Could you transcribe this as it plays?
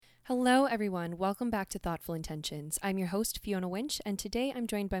Hello, everyone. Welcome back to Thoughtful Intentions. I'm your host, Fiona Winch, and today I'm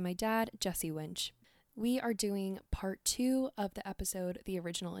joined by my dad, Jesse Winch. We are doing part 2 of the episode, The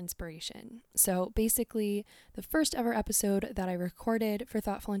Original Inspiration. So basically, the first ever episode that I recorded for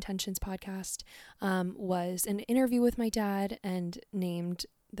Thoughtful Intentions podcast was an interview with my dad and named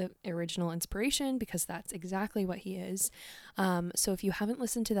The Original Inspiration because that's exactly what he is. So if you haven't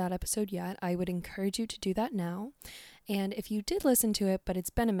listened to that episode yet, I would encourage you to do that now. And if you did listen to it, but it's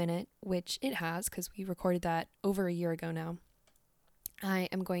been a minute, which it has because we recorded that over a year ago now, I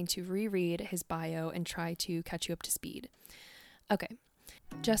am going to reread his bio and try to catch you up to speed. Okay.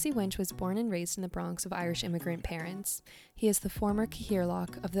 Jesse Winch was born and raised in the Bronx of Irish immigrant parents. He is the former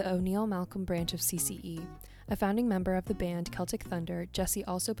Cahirlock of the O'Neill Malcolm branch of CCE. A founding member of the band Celtic Thunder, Jesse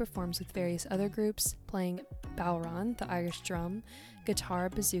also performs with various other groups, playing bodhrán, the Irish drum, guitar,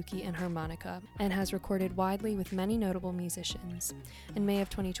 bouzouki, and harmonica, and has recorded widely with many notable musicians. In May of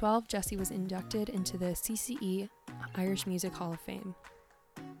 2012, Jesse was inducted into the CCE Irish Music Hall of Fame.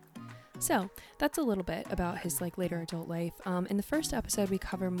 So that's a little bit about his later adult life. In the first episode, we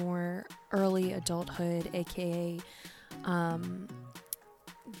cover more early adulthood, aka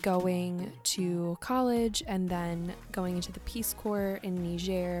going to college and then going into the Peace Corps in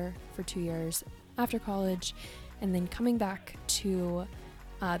Niger for 2 years after college, and then coming back to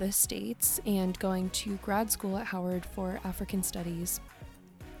the States and going to grad school at Howard for African Studies,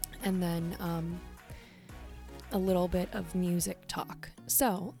 and then a little bit of music talk.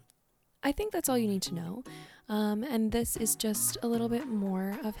 So I think that's all you need to know. And this is just a little bit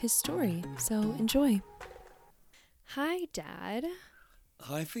more of his story. So enjoy. Hi, Dad.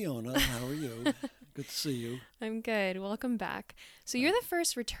 Hi, Fiona. How are you? Good to see you. I'm good. Welcome back. So you're the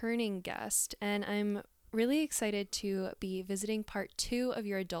first returning guest, and I'm really excited to be visiting part 2 of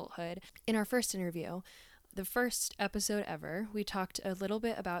your adulthood. In our first interview, the first episode ever, we talked a little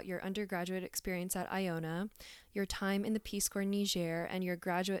bit about your undergraduate experience at Iona, your time in the Peace Corps in Niger, and your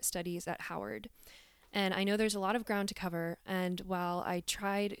graduate studies at Howard. And I know there's a lot of ground to cover, and while I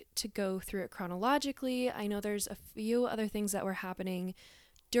tried to go through it chronologically, I know there's a few other things that were happening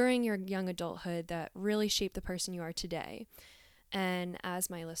during your young adulthood that really shaped the person you are today. And as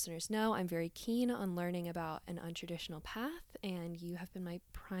my listeners know, I'm very keen on learning about an untraditional path, and you have been my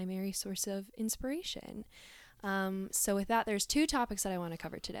primary source of inspiration. So with that, there's 2 topics that I want to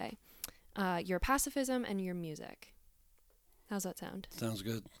cover today. Your pacifism and your music. How's that sound? Sounds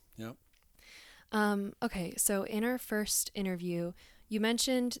good. Yep. Okay, so in our first interview, you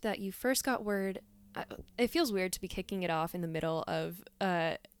mentioned that you first got word. It feels weird to be kicking it off in the middle of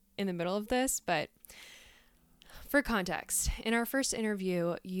this, but for context, in our first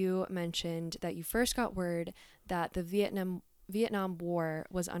interview, you mentioned that you first got word that the Vietnam War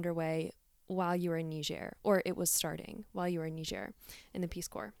was underway while you were in Niger, or it was starting while you were in Niger in the Peace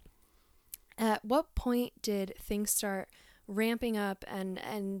Corps. At what point did things start ramping up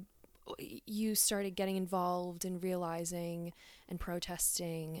and you started getting involved in realizing and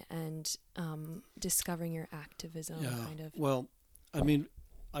protesting and discovering your activism, kind of? Well, I mean,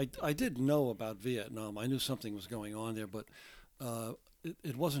 I did know about Vietnam. I knew something was going on there, but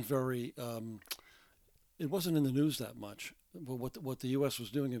it wasn't very. It wasn't in the news that much. But what the U.S. was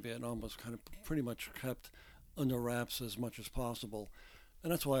doing in Vietnam was kind of pretty much kept under wraps as much as possible,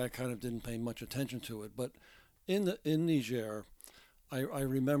 and that's why I kind of didn't pay much attention to it. But in Niger, I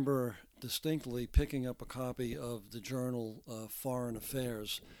remember distinctly picking up a copy of the journal Foreign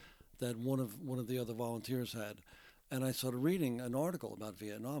Affairs that one of the other volunteers had, and I started reading an article about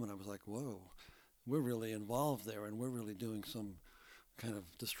Vietnam, and I was like, "Whoa, we're really involved there, and we're really doing some kind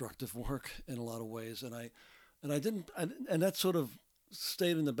of destructive work in a lot of ways." And that sort of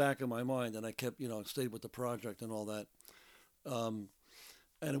stayed in the back of my mind, and I kept stayed with the project and all that. And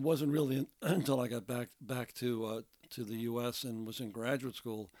it wasn't really until I got back to the U.S. and was in graduate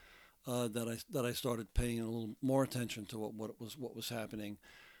school that I started paying a little more attention to what was happening.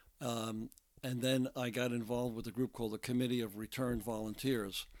 And then I got involved with a group called the Committee of Returned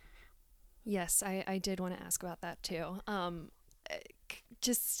Volunteers. Yes, I did want to ask about that too.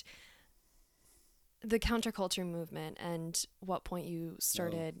 Just the counterculture movement and what point you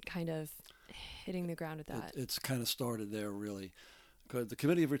started kind of hitting the ground with that. It's kind of started there, really. The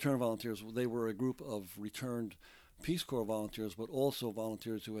Committee of Returned Volunteers, they were a group of returned Peace Corps volunteers, but also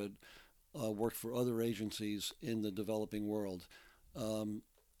volunteers who had worked for other agencies in the developing world. And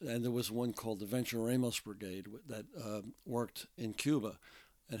there was one called the Venture Ramos Brigade that worked in Cuba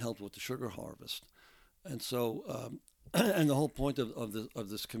and helped with the sugar harvest. And so, and the whole point of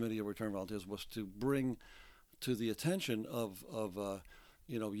this Committee of Returned Volunteers was to bring to the attention of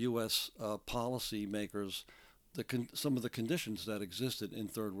U.S. policy makers some of the conditions that existed in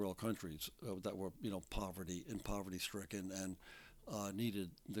third world countries that were poverty stricken and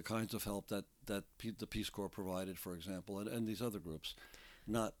needed the kinds of help that the Peace Corps provided, for example, and these other groups,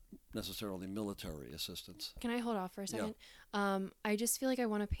 not necessarily military assistance. Can I hold off for a second? I just feel like I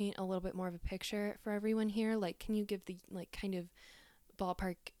want to paint a little bit more of a picture for everyone here. Like, can you give the kind of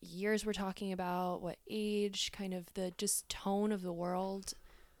ballpark years we're talking about, what age, kind of the just tone of the world?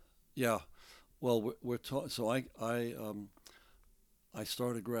 Yeah, well, so I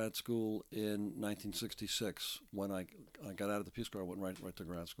started grad school in 1966 when I got out of the Peace Corps. I went right to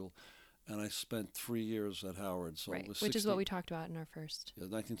grad school, and I spent 3 years at Howard. So Right, it was which is what we talked about in our first.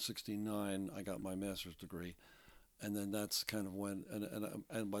 1969. I got my master's degree, and then that's kind of when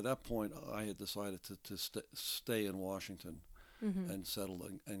and by that point I had decided to stay in Washington and settled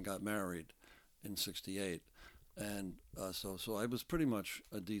and got married in '68. And so I was pretty much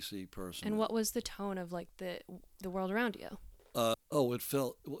a DC person. And what was the tone of like the world around you? It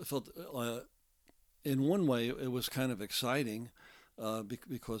felt in one way it was kind of exciting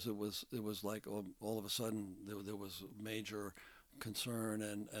because it was like all of a sudden there was major concern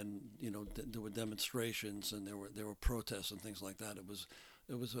and there were demonstrations and there were protests and things like that.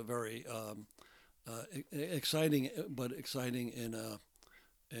 It was a very exciting, but exciting in a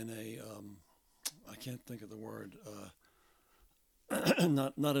I can't think of the word.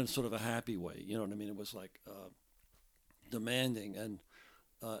 Not in sort of a happy way. You know what I mean? It was like demanding and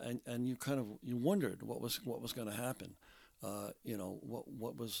you wondered what was going to happen.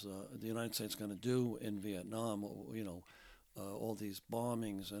 What was the United States going to do in Vietnam? All these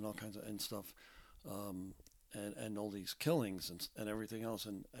bombings and all kinds of and stuff, and all these killings and everything else.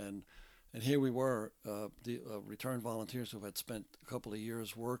 And here we were, the returned volunteers who had spent a couple of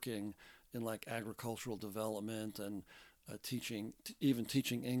years working in like agricultural development and teaching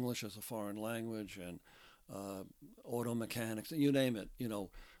English as a foreign language and auto mechanics, you name it, in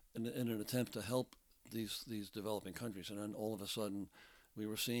an attempt to help these developing countries. And then all of a sudden, we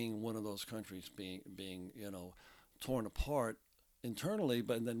were seeing one of those countries being torn apart internally.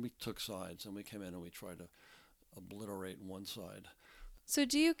 But then we took sides and we came in and we tried to obliterate one side. So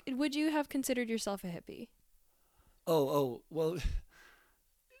would you have considered yourself a hippie? Oh well.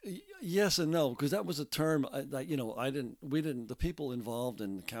 Yes and no, because that was a term we didn't the people involved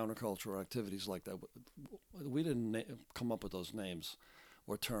in countercultural activities like that, we didn't come up with those names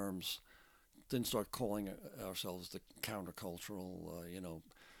or terms, didn't start calling ourselves the countercultural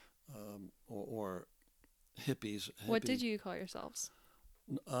or hippies. What did you call yourselves?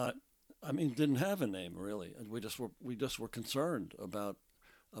 Didn't have a name really. We just were concerned about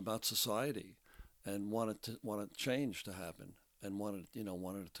society and wanted change to happen. And wanted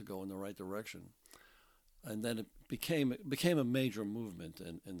it to go in the right direction, and then it became a major movement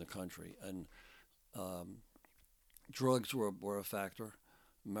in the country. And drugs were a factor.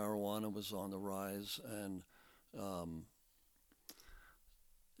 Marijuana was on the rise, and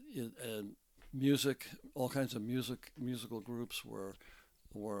music, all kinds of musical groups were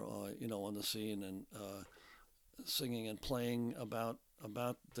on the scene and singing and playing about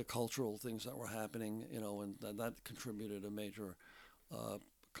the cultural things that were happening, and that contributed a major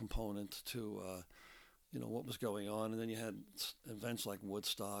component to what was going on. And then you had events like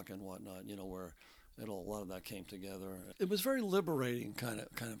Woodstock and whatnot, where a lot of that came together. It was very liberating, kind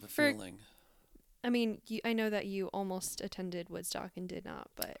of a feeling. I know that you almost attended Woodstock and did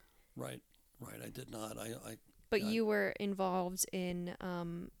not, but right, I did not. But you were involved in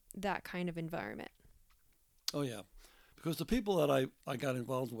that kind of environment. Oh yeah. Because the people that I got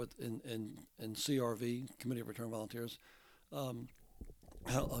involved with in CRV, Committee of Returned Volunteers,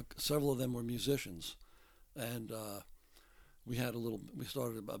 several of them were musicians, and we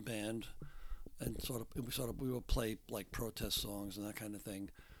started a band, and we would play like protest songs and that kind of thing,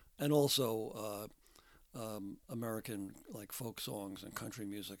 and also American like folk songs and country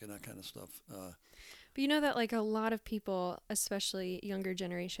music and that kind of stuff. But you know that like a lot of people, especially younger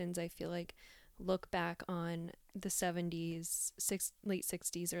generations, I feel like look back on the 70s, late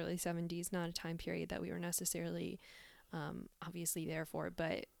 60s, early 70s, not a time period that we were necessarily obviously there for,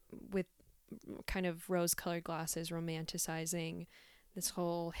 but with kind of rose-colored glasses, romanticizing this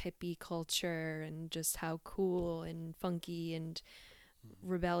whole hippie culture and just how cool and funky and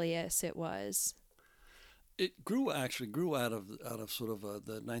rebellious it was. It grew out of sort of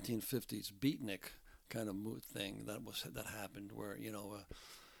the 1950s beatnik kind of mood thing that happened, where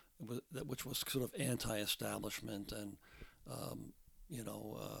which was sort of anti-establishment and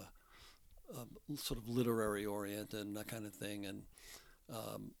sort of literary oriented and that kind of thing. And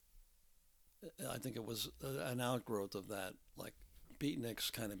I think it was an outgrowth of that, like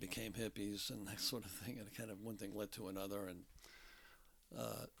beatniks kind of became hippies and that sort of thing, and it kind of one thing led to another, and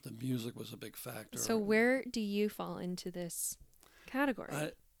the music was a big factor. So where do you fall into this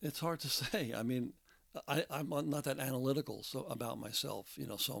category? It's hard to say. I mean, I'm not that analytical about myself,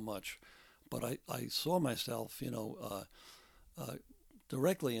 so much, but I saw myself,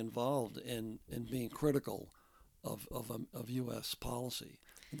 directly involved in being critical of U.S. policy.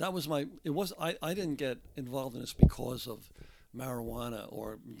 That was I didn't get involved in this because of marijuana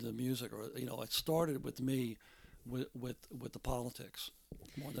or the music, or it started with me with the politics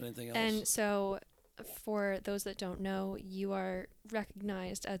more than anything else. And so, for those that don't know, you are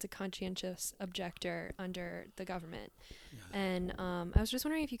recognized as a conscientious objector under the government. Yeah. And I was just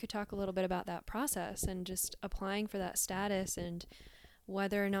wondering if you could talk a little bit about that process and just applying for that status, and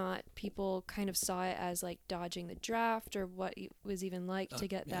whether or not people kind of saw it as like dodging the draft, or what it was even like to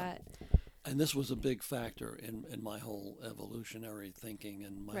get that. And this was a big factor in my whole evolutionary thinking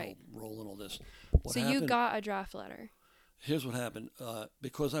and my Right. whole role in all this. So you got a draft letter. Here's what happened.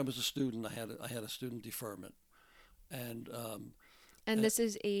 Because I was a student, I had a student deferment, and this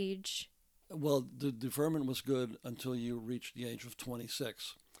is age. well, the deferment was good until you reached the age of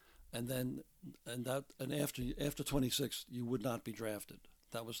 26, and after 26 you would not be drafted.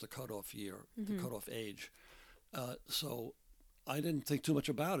 That was the cutoff year, the cutoff age. So I didn't think too much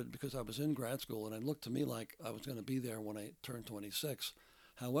about it because I was in grad school, and it looked to me like I was going to be there when I turned 26.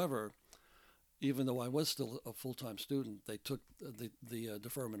 However, even though I was still a full-time student, they took the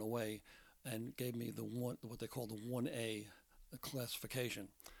deferment away and gave me what they call the 1A classification,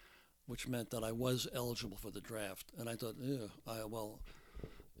 which meant that I was eligible for the draft. And I thought, I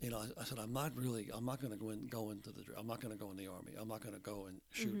said, I'm not going to go into the draft. I'm not going to go in the Army. I'm not going to go and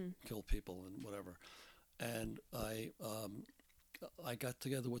shoot, kill people and whatever. And I got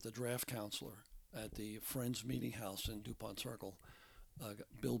together with the draft counselor at the Friends Meeting House in DuPont Circle,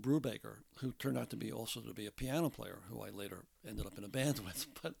 Bill Brubaker, who turned out to be a piano player, who I later ended up in a band with.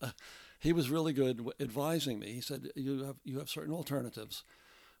 But he was really good advising me. He said, you have certain alternatives.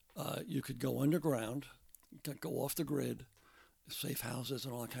 You could go underground, go off the grid, safe houses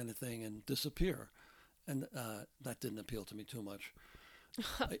and all that kind of thing, and disappear. And that didn't appeal to me too much.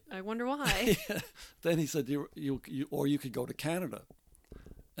 I wonder why. Then he said, or you could go to Canada.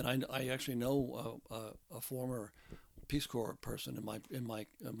 And I actually know a former Peace Corps person in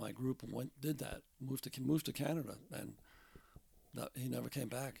my group did that, moved to Canada, and he never came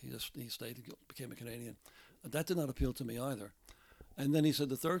back. He stayed, became a Canadian. That did not appeal to me either. And then he said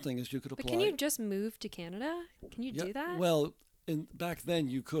the third thing is you could apply. But can you just move to Canada? Can you do that? Well, back then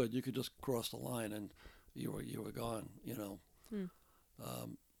you could just cross the line and you were gone.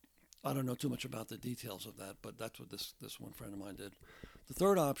 I don't know too much about the details of that, but that's what this one friend of mine did. The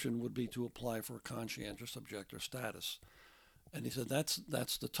third option would be to apply for a conscientious objector status, and he said that's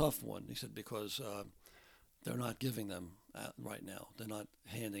the tough one. He said because they're not giving them right now. They're not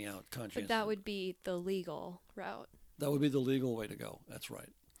handing out conscientious. But that would be the legal route. That would be the legal way to go. That's right.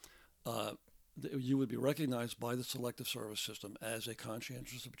 You would be recognized by the Selective Service System as a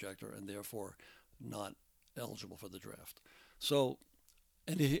conscientious objector and therefore not eligible for the draft. So,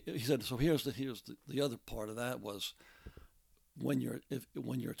 and he said, so here's the other part of that was when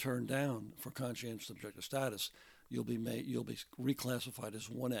you're turned down for conscientious objector status, you'll be reclassified as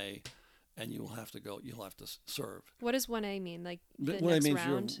 1A, and you'll have to serve. What does 1A mean? Like the 1A next means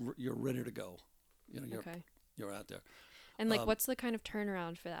round? you're ready to go. Okay. You're out there. And what's the kind of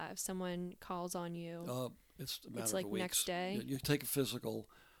turnaround for that? If someone calls on you, it's a matter it's of like weeks. next day. You take a physical,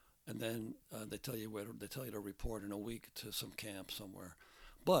 and then they tell you to report in a week to some camp somewhere.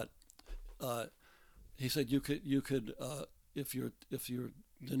 But he said you could if you're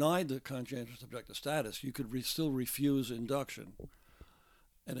denied the conscientious objector status, you could still refuse induction,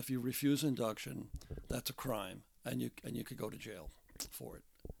 and if you refuse induction, that's a crime, and you could go to jail for it.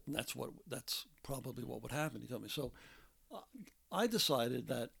 And that's probably what would happen. He told me. So I decided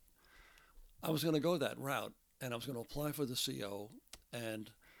that I was going to go that route, and I was going to apply for the CO,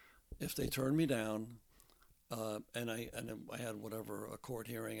 and if they turned me down, and I had a court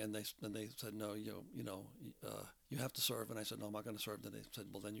hearing, and they said no, you have to serve, and I said no, I'm not going to serve. Then they said,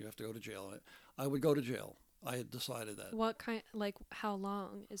 well, then you have to go to jail. I would go to jail. I had decided that. What kind? Like how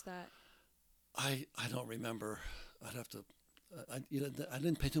long is that? I don't remember. I'd have to. I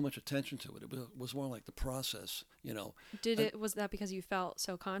didn't pay too much attention to it. It was more like the process, Was that because you felt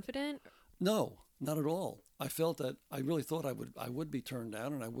so confident? No, not at all. I felt that I really thought I would be turned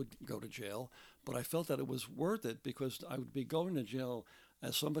down and I would go to jail, but I felt that it was worth it because I would be going to jail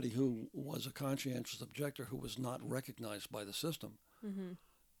as somebody who was a conscientious objector who was not recognized by the system. Mm-hmm.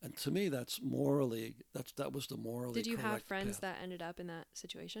 And to me, that was the morally Did you have correct friends path. that ended up in that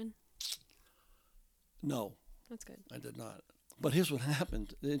situation? No, That's good. I did not. But here's what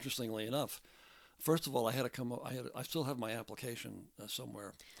happened. Interestingly enough, first of all, I had to come up. I still have my application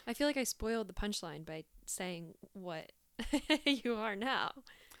somewhere. I feel like I spoiled the punchline by saying what you are now.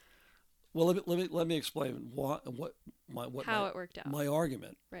 Well, let me explain what How it worked out. my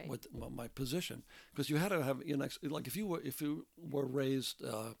argument, Right. what my position, because you had to have, like if you were raised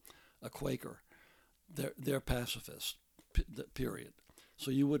a Quaker, they're pacifist, period.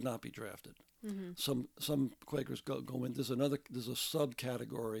 So you would not be drafted. Mm-hmm. Some Quakers go in. There's a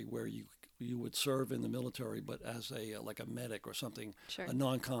subcategory where you would serve in the military, but as a like a medic or something, Sure. a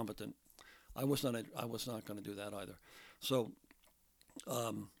non-combatant. I was not going to do that either. So.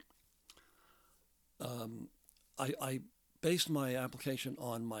 I based my application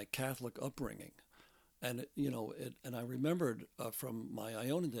on my Catholic upbringing, and and I remembered from my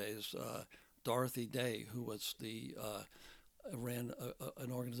Iona days, Dorothy Day, who was ran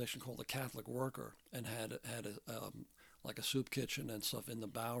an organization called the Catholic Worker, and had like a soup kitchen and stuff in the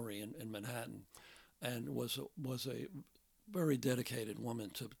Bowery in Manhattan, and was a very dedicated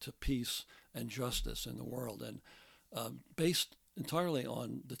woman to peace and justice in the world, and based entirely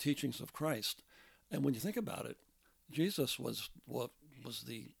on the teachings of Christ. And when you think about it, Jesus was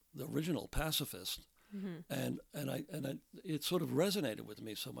the original pacifist, Mm-hmm. and it sort of resonated with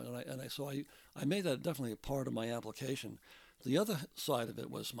me so much, so I made that definitely a part of my application. The other side of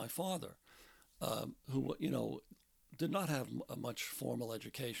it was my father, who did not have much formal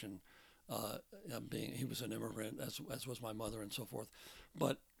education, he was an immigrant as was my mother and so forth,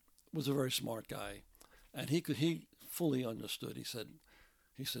 but was a very smart guy, and he fully understood. He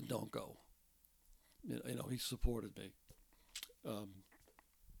said don't go. He supported me.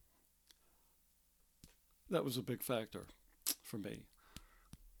 That was a big factor for me.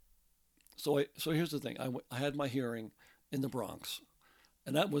 So here's the thing. I had my hearing in the Bronx,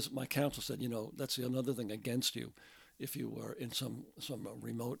 and that was my counsel said, that's another thing against you. If you were in some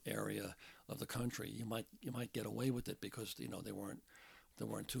remote area of the country, you might get away with it because there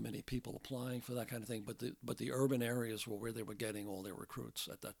weren't too many people applying for that kind of thing. But the urban areas were where they were getting all their recruits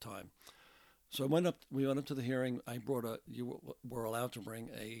at that time. So we went up to the hearing. You were allowed to bring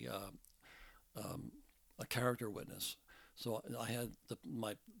a character witness. So I had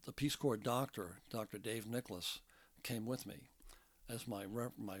the Peace Corps doctor, Dr. Dave Nicholas, came with me as my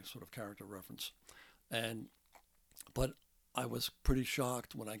sort of character reference, but I was pretty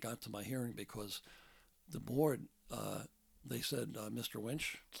shocked when I got to my hearing because the board they said, Mr.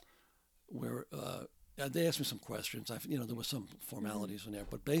 Winch, they asked me some questions. There was some formalities in there,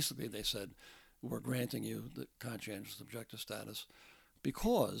 but basically they said, we're granting you the conscientious objector status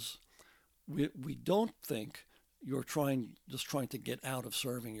because we don't think you're just trying to get out of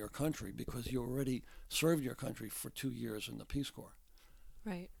serving your country because you already served your country for 2 years in the Peace Corps.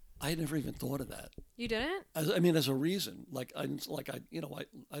 Right. I had never even thought of that. You didn't? As a reason. I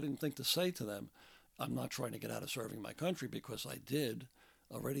didn't think to say to them, I'm not trying to get out of serving my country because I did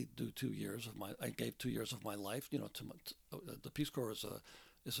already do 2 years I gave 2 years of my life. The Peace Corps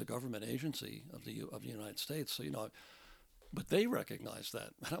is a government agency of the United States. So but they recognized that,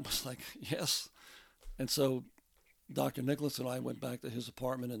 and I was like, yes. And so Dr. Nicholas and I went back to his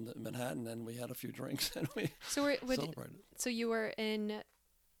apartment in Manhattan, and we had a few drinks, and we celebrated. So you were in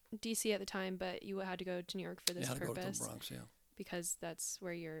D.C. at the time, but you had to go to New York for this purpose. Go to the Bronx, yeah. Because that's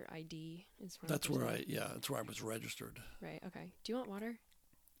where your ID is from. That's where I was registered. Right. Okay. Do you want water?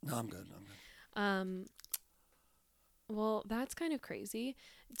 No, I'm good. Well, that's kind of crazy.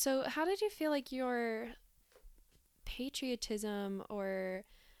 So, how did you feel like your patriotism or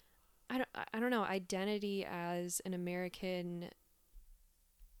I don't know, identity as an American,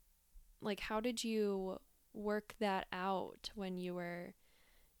 like how did you work that out when you were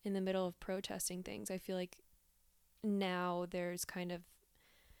in the middle of protesting things? I feel like now there's kind of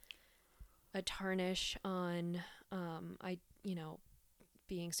a tarnish on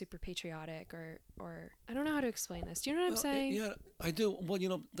being super patriotic or I don't know how to explain this. Do you know what I'm saying? Yeah, I do.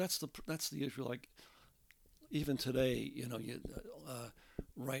 Well, that's the issue. Like even today,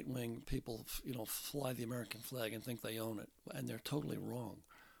 right-wing people, fly the American flag and think they own it, and they're totally wrong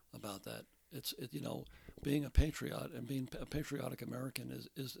about that. Being a patriot and being a patriotic American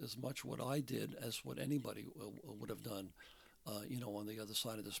is as much what I did as what anybody would have done, on the other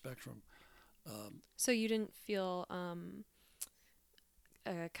side of the spectrum. So you didn't feel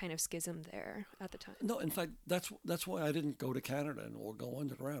a kind of schism there at the time? No, in fact, that's why I didn't go to Canada or go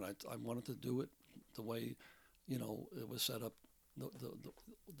underground. I wanted to do it the way, it was set up.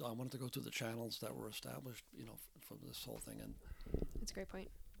 I wanted to go through the channels that were established, for this whole thing. And that's a great point.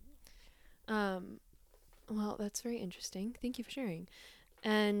 Um, well, that's very interesting. Thank you for sharing.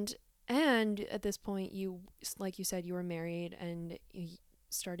 And and at this point, you like you said, you were married and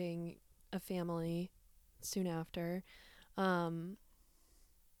starting a family soon after. Um,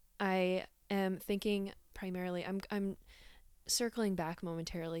 I am thinking primarily. I'm circling back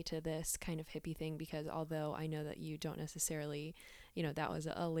momentarily to this kind of hippie thing because although I know that you don't necessarily, that was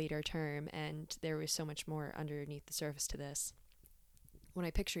a later term and there was so much more underneath the surface to this. When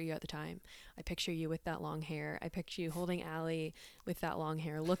I picture you at the time, I picture you with that long hair. I picture you holding Allie with that long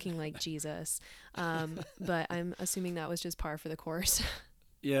hair, looking like Jesus. But I'm assuming that was just par for the course.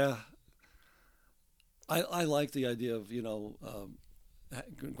 Yeah, I like the idea of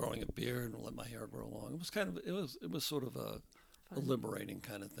growing a beard and let my hair grow long. It was kind of it was sort of a Fun. liberating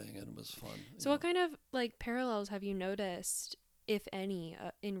kind of thing, and it was fun. So, what kind of like parallels have you noticed, if any,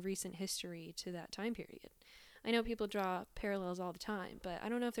 in recent history to that time period? I know people draw parallels all the time, but I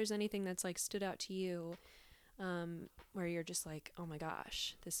don't know if there's anything that's like stood out to you, where you're just like, oh my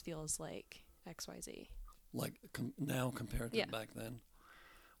gosh, this feels like X, Y, Z. Like now compared to Yeah. back then.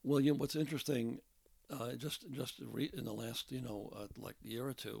 Well, what's interesting, in the last like year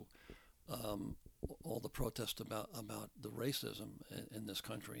or two, um, all the protests about the racism in this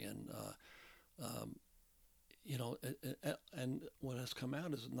country, and um, and what has come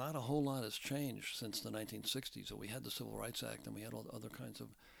out is not a whole lot has changed since the 1960s. So we had the Civil Rights Act, and we had all the other kinds of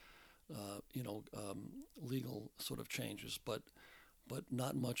legal sort of changes, but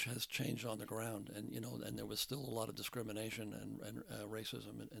not much has changed on the ground, and there was still a lot of discrimination and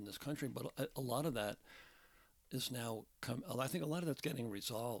racism in this country, but a lot of that is now I think a lot of that's getting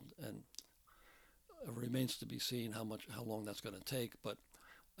resolved, and it remains to be seen how long that's going to take. But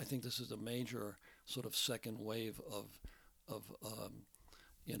I think this is a major sort of second wave of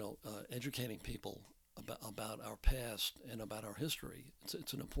educating people about our past and about our history.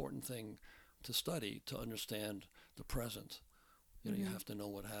 It's an important thing to study to understand the present. You Mm-hmm. have to know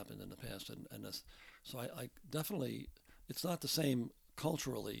what happened in the past, and this, so I definitely, it's not the same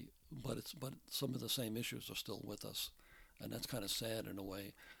culturally, but some of the same issues are still with us, and that's kind of sad in a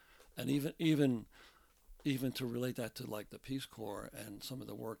way. And even to relate that to like the Peace Corps and some of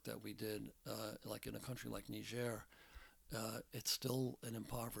the work that we did, like in a country like Niger, it's still an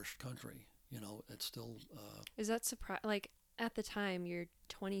impoverished country. It's still. Is that surprise? Like at the time, you're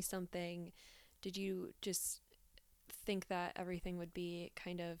 20 something. Did you just think that everything would be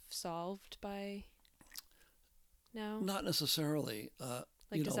kind of solved by now? Not necessarily.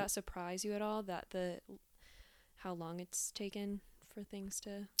 Like, does that surprise you at all that the how long it's taken for things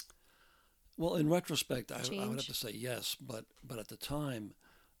to Well, in retrospect, I would have to change? say yes, but at the time,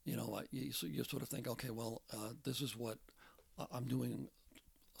 you sort of think, okay, well, this is what I'm doing.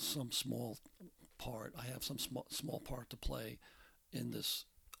 Some small part. I have some small part to play in this,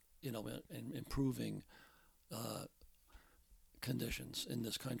 in improving uh, conditions in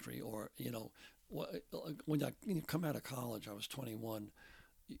this country. Or when I come out of college, I was 21.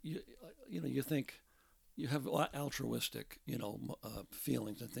 You think you have altruistic,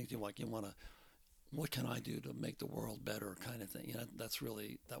 feelings and things you want to. What can I do to make the world better, kind of thing.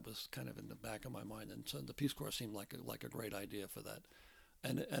 That was kind of in the back of my mind, and so the Peace Corps seemed like a great idea for that,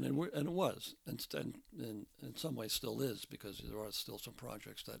 and it was, and in some ways still is, because there are still some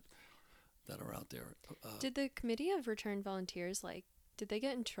projects that are out there. Did the Committee of Returned Volunteers like did they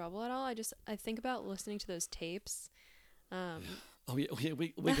get in trouble at all? I think about listening to those tapes. Oh yeah,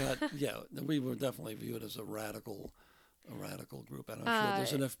 we got we were definitely viewed as a radical group, and I'm sure uh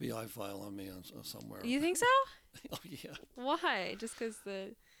there's an FBI file on me somewhere. you think so? Oh yeah, Why? Just cuz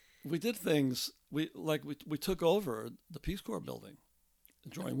the we did things. We took over the Peace Corps building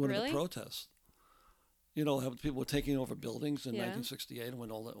during one of the Really? protests. How people were taking over buildings in Yeah. 1968 and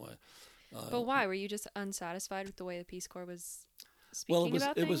went all that way. But Uh, why? Were you just unsatisfied with the way the Peace Corps was well, speaking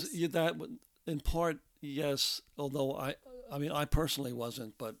about it was things? yeah, that in part yes, although I mean I personally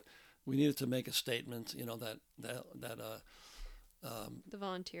wasn't, but we needed to make a statement. The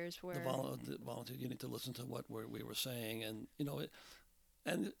volunteers were The volunteer, you need to listen to what we were saying, and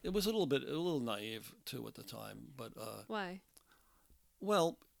and it was a little naive too at the time, but why?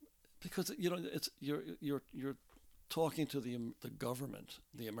 well, because it's you're talking to the government,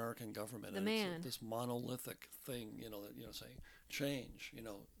 the American government, The and it's man. this monolithic thing, that saying change,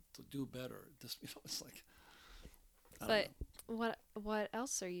 to do better. This, it's like I don't But know. what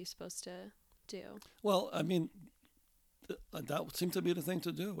else are you supposed to do? Well, I mean, that would seem to be the thing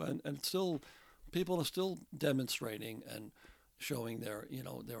to do, and still, people are still demonstrating and showing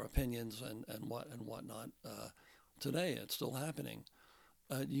their opinions and whatnot. Today, it's still happening.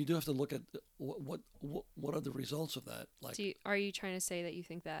 You do have to look at what are the results of that. Like, Are you trying to say that you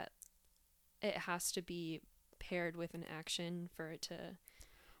think that it has to be paired with an action for it to.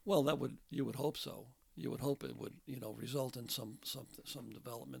 Well, you would hope so. You would hope it would, result in some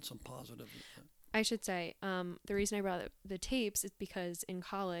development, some positive. I should say, the reason I brought up the tapes is because in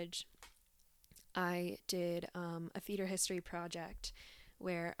college, I did a theater history project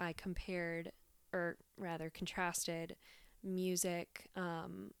where I compared, or rather contrasted, music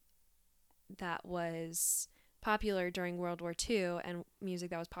that was popular during World War II and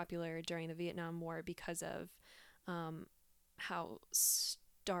music that was popular during the Vietnam War because of how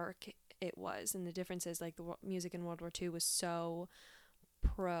stark it was. And the difference is, like, the music in World War II was so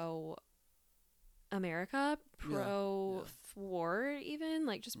pro America, pro war, even,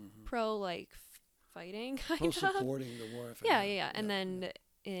 like, just pro, like, fighting, kind of. Supporting the war effort. Yeah. And then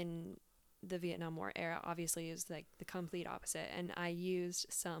in the Vietnam War era, obviously, is like the complete opposite. And I used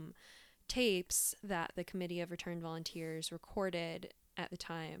some tapes that the Committee of Returned Volunteers recorded at the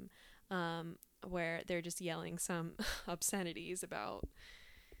time, where they're just yelling some obscenities about,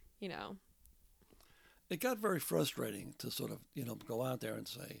 It got very frustrating to sort of, go out there and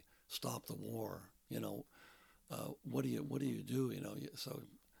say, stop the war, what do you do, so,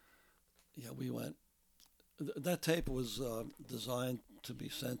 we went, that tape was designed to be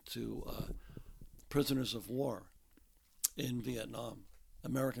sent to prisoners of war in Vietnam,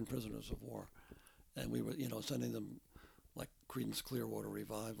 American prisoners of war. And we were, sending them like Creedence Clearwater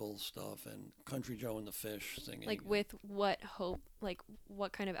Revival stuff and Country Joe and the Fish singing. Like, with what hope, like,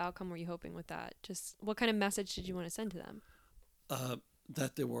 what kind of outcome were you hoping with that? Just what kind of message did you want to send to them?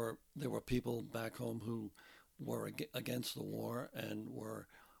 That there were people back home who were against the war and were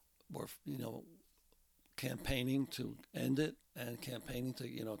campaigning to end it and campaigning to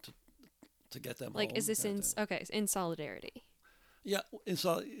to get them like home. Is this in solidarity? Yeah, in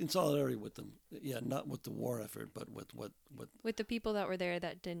solidarity with them. Yeah, not with the war effort, but with the people that were there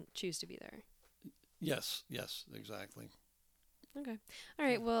that didn't choose to be there. Yes, exactly. Okay. All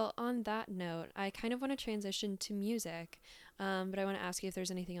right. Well, on that note, I kind of want to transition to music, but I want to ask you if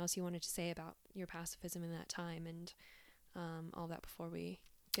there's anything else you wanted to say about your pacifism in that time and all that before we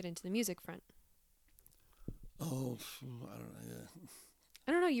get into the music front. Oh, I don't know. Yeah.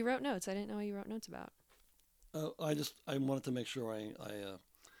 I don't know. You wrote notes. I didn't know what you wrote notes about. I wanted to make sure I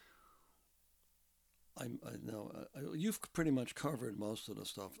know you've pretty much covered most of the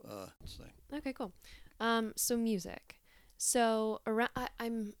stuff. Let's say. Okay, cool. So music. So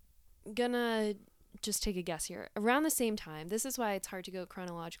I'm gonna just take a guess here. Around the same time, this is why it's hard to go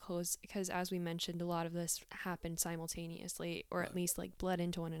chronological, because as we mentioned, a lot of this happened simultaneously, or at least like bled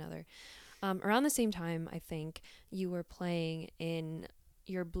into one another. Around the same time, I think you were playing in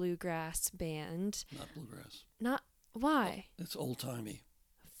your bluegrass band. Not bluegrass. Not why? Oh, it's old timey.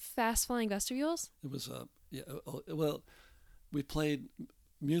 Fast Flying Vestibules? It was well, we played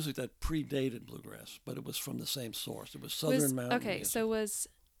music that predated bluegrass, but it was from the same source. It was Southern Mountain. Okay, music. So was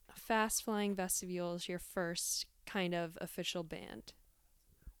Fast Flying Vestibules your first kind of official band?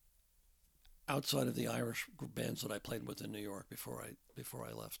 Outside of the Irish bands that I played with in New York before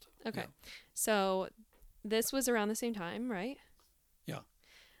I left. Okay, yeah. So this was around the same time, right? Yeah.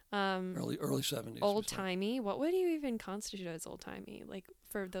 Early 70s. Old timey. What would you even constitute as old timey? Like,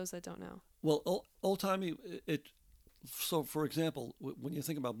 for those that don't know. Well, old timey. So, for example, when you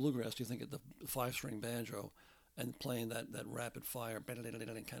think about bluegrass, you think of the 5-string banjo and playing that rapid fire kind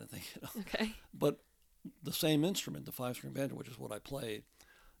of thing. Okay. But the same instrument, the 5-string banjo, which is what I played,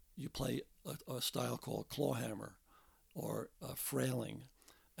 you play a style called clawhammer or frailing,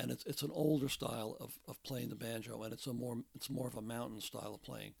 and it's an older style of playing the banjo, and it's more of a mountain style of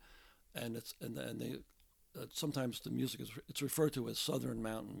playing, and they sometimes the music it's referred to as Southern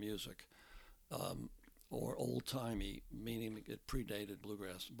Mountain music, or old timey, meaning it predated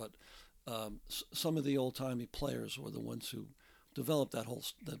bluegrass. But some of the old timey players were the ones who developed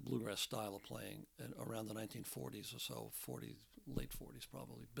that bluegrass style of playing around the 1940s or so, late 40s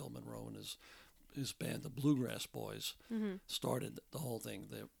probably. Bill Monroe and his band, the Bluegrass Boys, started the whole thing.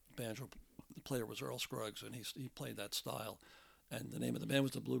 The player was Earl Scruggs, and he played that style. And the name of the band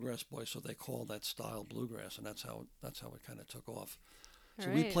was the Bluegrass Boys, so they called that style bluegrass, and that's how it kind of took off. So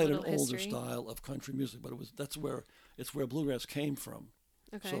we played an older style of country music, but it's where bluegrass came from.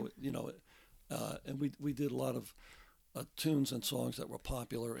 Okay. So and we did a lot of tunes and songs that were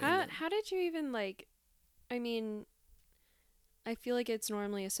popular. How did you even I mean, I feel like it's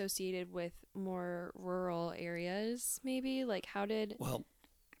normally associated with more rural areas, maybe. Like, how did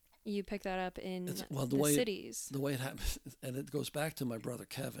you pick that up in the cities? The way it happened, and it goes back to my brother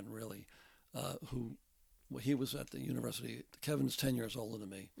Kevin, really, who he was at the university. Kevin's 10 years older than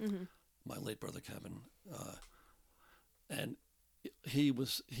me, my late brother Kevin, and he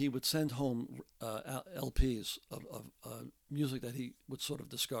would send home LPs of music that he would sort of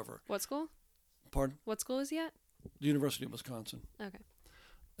discover. What school? Pardon? What school is he at? The University of Wisconsin. Okay.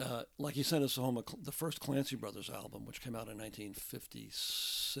 Like he sent us home the first Clancy Brothers album, which came out in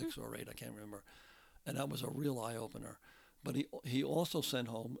 1956 or 8, I can't remember, and that was a real eye opener. But he also sent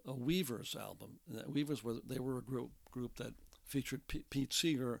home a Weavers album. And the Weavers were a group that featured Pete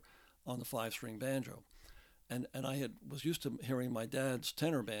Seeger on the 5-string banjo, and I was used to hearing my dad's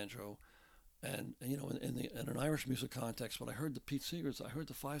tenor banjo, and you know in an Irish music context. But I heard the Pete Seegers, I heard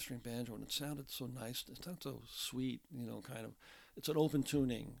the 5-string banjo, and it sounded so nice. It sounded so sweet, you know, kind of. It's an open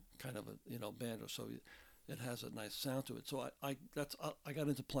tuning kind of a banjo, so it has a nice sound to it. So I got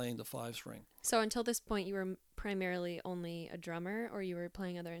into playing the 5-string. So until this point, you were primarily only a drummer, or you were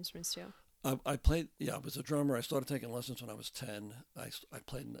playing other instruments too? I played. Yeah, I was a drummer. I started taking lessons when I was 10. I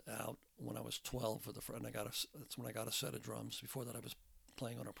played out when I was 12 and that's when I got a set of drums. Before that, I was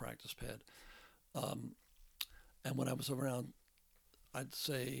playing on a practice pad. And when I was around, I'd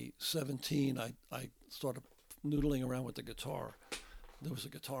say 17, I started noodling around with the guitar. There was a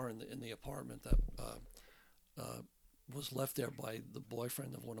guitar in the apartment that was left there by the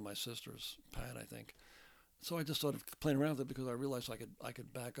boyfriend of one of my sisters, Pat, I think. So I just started playing around with it because I realized I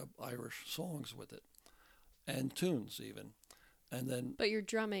could back up Irish songs with it, and tunes even, and then. But your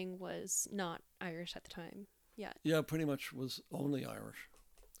drumming was not Irish at the time yet. Yeah, pretty much was only Irish.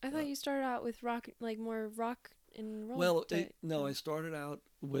 I thought you started out with rock, like more rock and roll. Well, no, I started out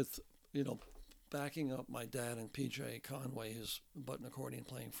with backing up my dad and PJ Conway, his button accordion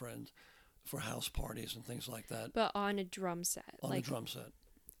playing friend, for house parties and things like that. But on a drum set. On a drum set,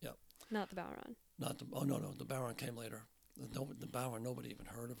 yeah. Not the Bowron. No, the Bowron came later. The Bowron, nobody even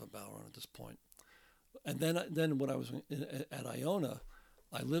heard of a Bowron at this point. And then when I was at Iona,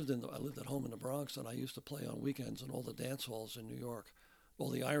 I lived at home in the Bronx, and I used to play on weekends in all the dance halls in New York, all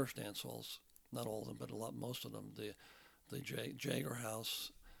the Irish dance halls. Not all of them, but most of them. The Jager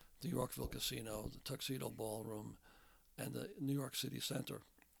House, the Yorkville Casino, the Tuxedo Ballroom, and the New York City Center,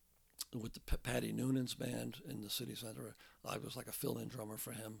 with the Patty Noonan's band in the City Center. I was like a fill-in drummer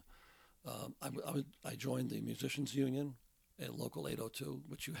for him. I joined the Musicians Union at Local 802,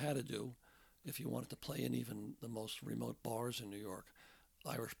 which you had to do if you wanted to play in even the most remote bars in New York,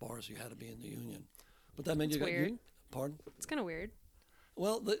 Irish bars. You had to be in the union. But that meant you got weird. Pardon? It's kind of weird.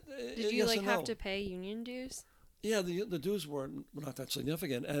 Well, did you have to pay union dues? Yeah, the dues were not that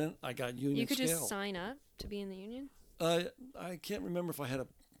significant, and I got union. You could scale. Just sign up to be in the union. I can't remember if I had to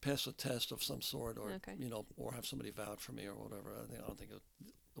pass a test of some sort, or okay. Or have somebody vouch for me or whatever. I don't think it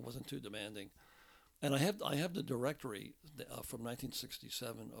wasn't too demanding. And I have the directory from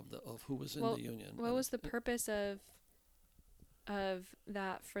 1967 of who was in the union. What was the purpose of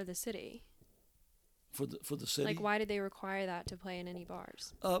that for the city? For the city? Like, why did they require that to play in any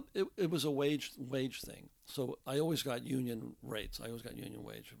bars? It was a wage thing. So I always got union rates. I always got union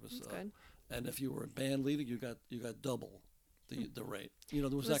wage. It was That's good. And if you were a band leader, you got double the rate. There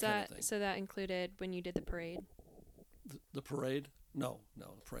was that kind of thing. So that included when you did the parade? The parade? No, the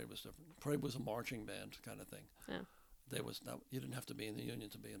parade was different. The parade was a marching band kind of thing. Oh. You didn't have to be in the union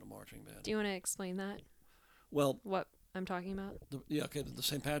to be in a marching band. Do you want to explain that? Well, what I'm talking about? The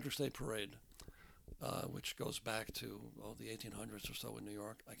St. Patrick's Day Parade, which goes back to the 1800s or so in New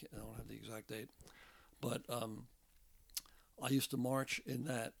York. I don't have the exact date, but I used to march in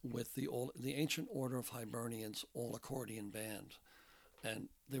that with the Ancient Order of Hibernians all accordion band, and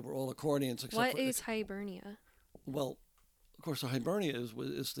they were all accordions. What is Hibernia? Well, of course, the Hibernia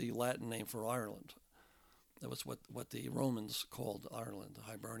is the Latin name for Ireland. That was what the Romans called Ireland.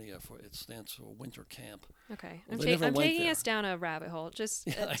 The Hibernia it stands for winter camp. Okay, well, I'm taking us down a rabbit hole. Just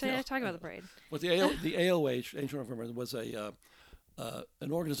talk about the parade. But the AOH, Ancient Order of Hibernians, was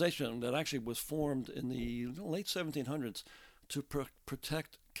an organization that actually was formed in the late 1700s to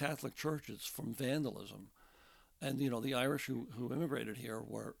protect Catholic churches from vandalism. And the Irish who immigrated here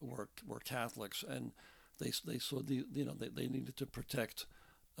were Catholics, and they saw they needed to protect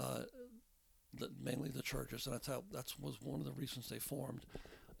mainly the churches, and that was one of the reasons they formed.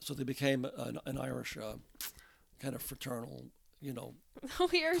 So they became an Irish kind of fraternal,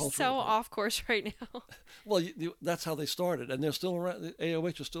 We are so off course right now. Well, that's how they started, and they're still around. The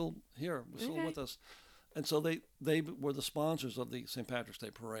AOH is still here, still with us, and so they were the sponsors of the St. Patrick's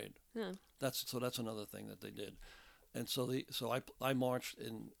Day Parade. Yeah. That's another thing that they did. And so I marched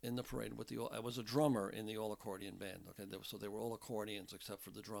in the parade with I was a drummer in the all accordion band. Okay, so they were all accordions except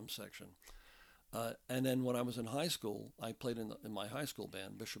for the drum section. And then when I was in high school, I played in my high school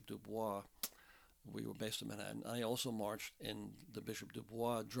band, Bishop Dubois. We were based in Manhattan. I also marched in the Bishop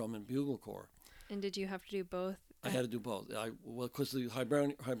Dubois Drum and Bugle Corps. And did you have to do both I had to do both. Because the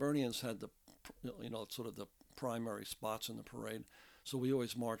Hibernians had sort of the primary spots in the parade, so we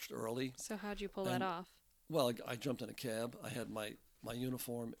always marched early. So how'd you pull that off? Well, I jumped in a cab. I had my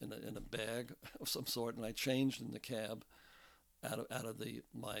uniform in a bag of some sort, and I changed in the cab out of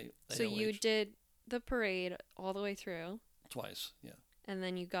my AOH. So you did the parade all the way through twice, yeah. And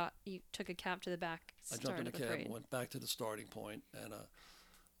then you took a cab to the back. I jumped in a cab and went back to the starting point and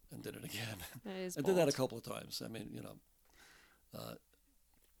did it again. That is I did that a couple of times. I mean,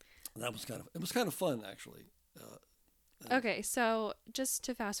 that was kind of fun actually. Okay, so just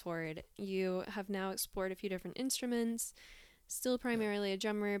to fast forward, you have now explored a few different instruments, still primarily a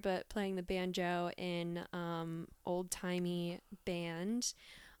drummer, but playing the banjo in old-timey band.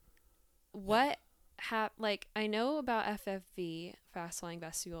 What I know about FFV, Fast Flying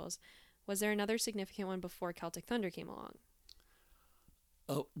Vestibules. Was there another significant one before Celtic Thunder came along?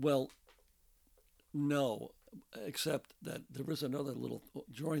 Well, no, except that there was another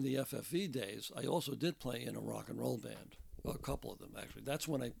during the FFV days. I also did play in a rock and roll band, a couple of them actually. That's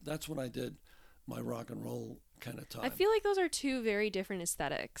when I did my rock and roll kind of time. I feel like those are two very different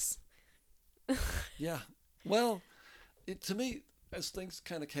aesthetics. Yeah, well, to me, as things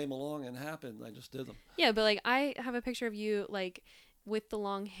kind of came along and happened, I just did them. Yeah, but I have a picture of you with the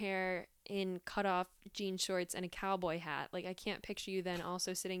long hair in cut-off jean shorts and a cowboy hat. I can't picture you then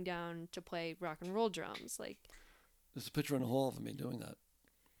also sitting down to play rock and roll drums. There's a picture in the hall of me doing that.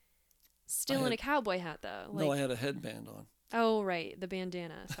 Still in a cowboy hat, though. No, I had a headband on. Oh, right, the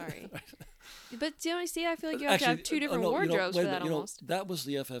bandana. Sorry. But do you see? I feel like you have to have two different wardrobes for that almost. That was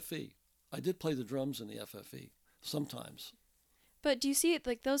the FFE. I did play the drums in the FFE sometimes. But do you see it?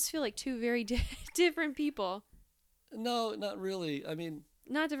 Those feel like two very different people. No, not really. I mean,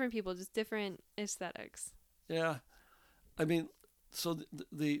 not different people, just different aesthetics. Yeah, I mean, so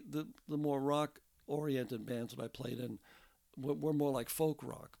the more rock oriented bands that I played in were more like folk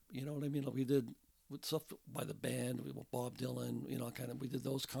rock. You know what I mean? We did stuff by the band. We were Bob Dylan. We did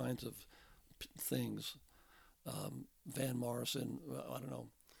those kinds of things. Van Morrison. I don't know.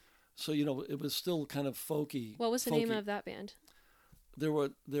 So it was still kind of folky. What was the name of that band? There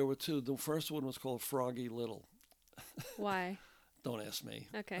were two. The first one was called Froggy Little. Why? Don't ask me.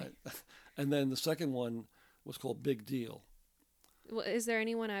 Okay. And then the second one was called Big Deal. Well, is there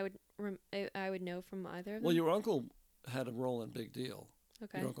anyone I would know from either of them? Well, your uncle had a role in Big Deal.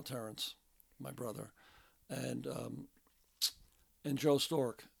 Okay. Your Uncle Terrence, my brother, and Joe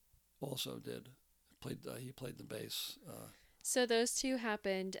Stork also did. He played the bass. So those two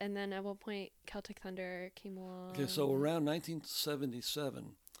happened, and then at what point Celtic Thunder came along? Okay, so around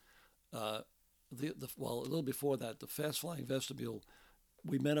 1977, a little before that, the Fast Flying Vestibule,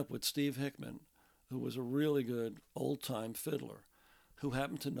 we met up with Steve Hickman, who was a really good old-time fiddler, who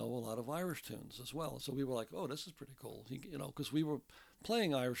happened to know a lot of Irish tunes as well. So we were like, oh, this is pretty cool, because we were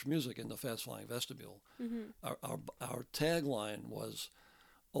playing Irish music in the Fast Flying Vestibule. Mm-hmm. Our tagline was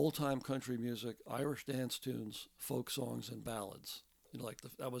old-time country music, Irish dance tunes, folk songs, and ballads.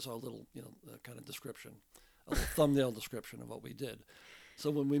 That was our little, kind of description, a little thumbnail description of what we did. So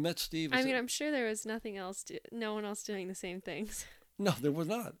when we met Steve, I'm sure there was no one else doing the same things. No, there was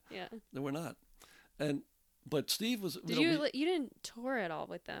not. Yeah, there were not. But Steve was. You didn't tour at all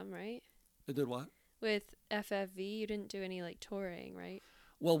with them, right? I did what? With FFV, you didn't do any touring, right?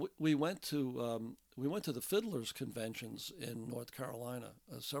 Well, we went to the Fiddlers conventions in North Carolina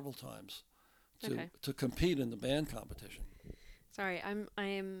several times to compete in the band competition. Sorry, I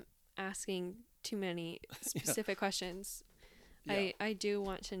am asking too many specific questions. Yeah. I do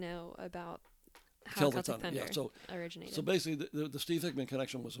want to know about how Celtic Thunder originated. So basically, the Steve Hickman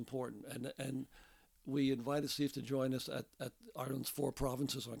connection was important, and we invited Steve to join us at Ireland's Four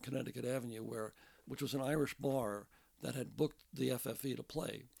Provinces on Connecticut Avenue, which was an Irish bar that had booked the FFE to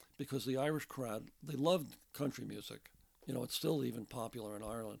play, because the Irish crowd, they loved country music. It's still even popular in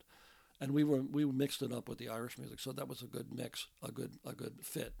Ireland, and we mixed it up with the Irish music, so that was a good mix, a good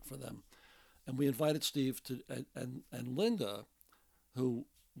fit for them. And we invited Steve and Linda, who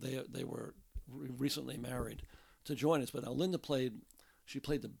they were recently married, to join us. But now Linda played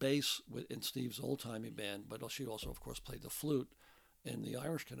the bass in Steve's old-timey band, but she also, of course, played the flute in the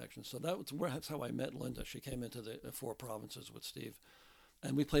Irish connection. So that's how I met Linda. She came into the Four Provinces with Steve,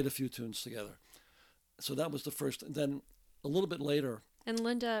 and we played a few tunes together. So that was the first. And then a little bit later. And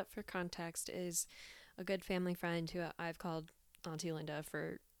Linda, for context, is a good family friend who I've called Auntie Linda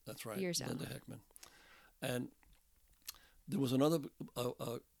for that's right, years now. Linda Hickman. And there was another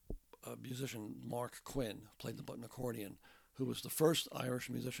musician, Mark Quinn, played the button accordion, who was the first Irish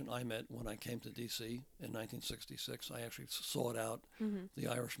musician I met when I came to D.C. in 1966. I actually sought out the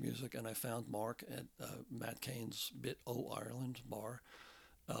Irish music, and I found Mark at Matt Cain's Bit O Ireland bar,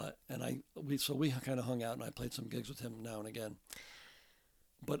 and we kind of hung out, and I played some gigs with him now and again.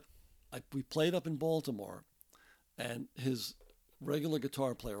 But we played up in Baltimore, and his regular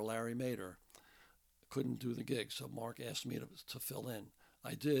guitar player, Larry Mader, couldn't do the gig, so Mark asked me to fill in.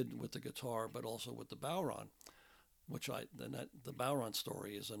 I did with the guitar, but also with the Bowron, the Bowron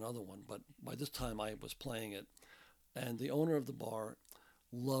story is another one. But by this time, I was playing it, and the owner of the bar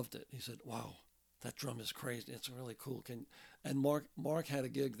loved it. He said, "Wow, that drum is crazy. It's really cool." And Mark had a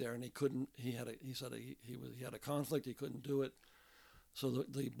gig there, and he couldn't. He said he had a conflict. He couldn't do it. So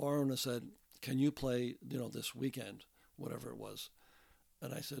the bar owner said, "Can you play, this weekend, whatever it was?"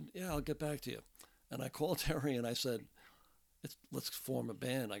 And I said, "Yeah, I'll get back to you." And I called Terry and I said, "Let's form a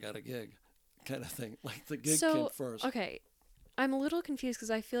band. I got a gig," kind of thing. Like the gig came first. Okay, I'm a little confused because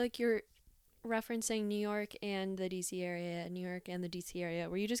I feel like you're referencing New York and the DC area, New York and the DC area.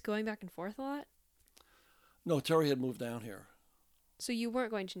 Were you just going back and forth a lot? No, Terry had moved down here. So you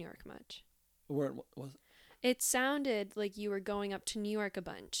weren't going to New York much? Was it? It sounded like you were going up to New York a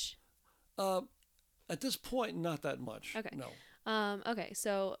bunch. At this point, not that much. Okay. No. Okay,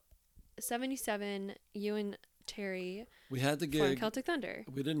 so 77, you and Terry we had the formed gig. Celtic Thunder.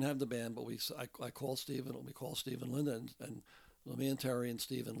 We didn't have the band, but I called Stephen. We called Stephen Linda, and me and Terry and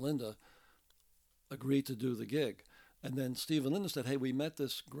Stephen Linda agreed to do the gig. And then Stephen Linda said, "Hey, we met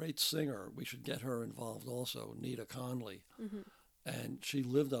this great singer. We should get her involved also, Nita Conley." Mm-hmm. And she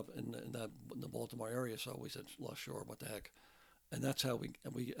lived up in the Baltimore area, so we said, "Well, sure, what the heck." And that's how we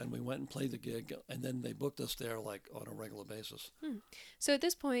went and played the gig, and then they booked us there like on a regular basis. So at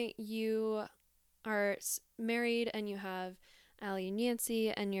this point, you are married and you have Allie and Nancy,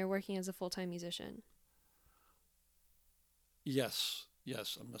 and you're working as a full-time musician. Yes.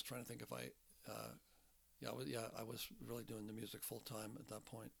 I'm just trying to think if I was really doing the music full time at that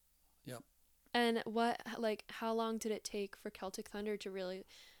point. Yep. And how long did it take for Celtic Thunder to really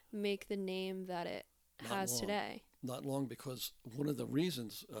make the name that it has today? Not long, because one of the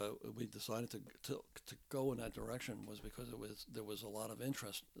reasons we decided to go in that direction was because there was a lot of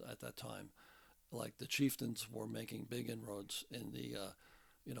interest at that time. Like the Chieftains were making big inroads in the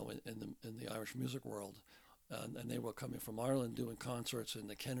in the Irish music world, and they were coming from Ireland doing concerts in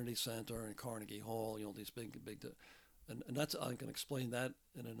the Kennedy Center and Carnegie Hall. These big. And that's, I can explain that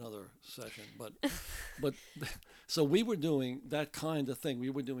in another session. But so we were doing that kind of thing. We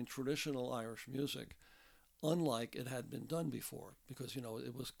were doing traditional Irish music, unlike it had been done before, because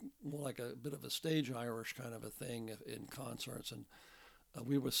it was more like a bit of a stage Irish kind of a thing in concerts, and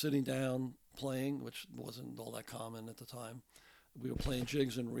we were sitting down playing, which wasn't all that common at the time. We were playing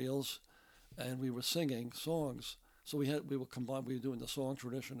jigs and reels, and we were singing songs. So we were combined. We were doing the song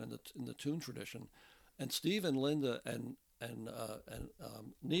tradition and the tune tradition. And Steve and Linda and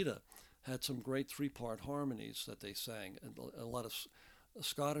Nita had some great 3-part harmonies that they sang, and a lot of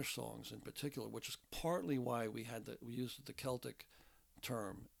Scottish songs in particular, which is partly why we used the Celtic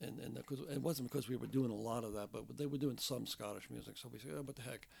term, and it wasn't because we were doing a lot of that, but they were doing some Scottish music. So we said, "Oh, what the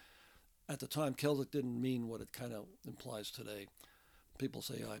heck?" At the time, Celtic didn't mean what it kind of implies today. People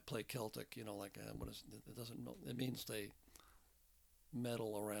say, "I play Celtic," what is it? Doesn't. It means they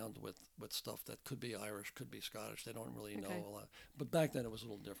meddle around with stuff that could be Irish, could be Scottish. They don't really know a lot. But back then it was a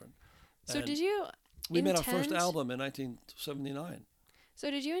little different. So and did you we made our first album in 1979.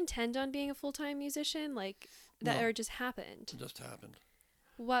 So did you intend on being a full-time musician like that, No, or it just happened? It just happened.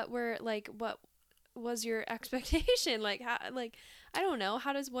 What was your expectation? I don't know.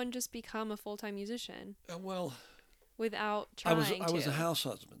 How does one just become a full-time musician? Well, without trying I was a house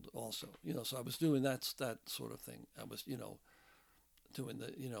husband also, so I was doing that sort of thing. I was, doing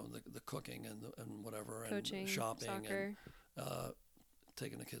the cooking and whatever, coaching, and shopping, soccer, and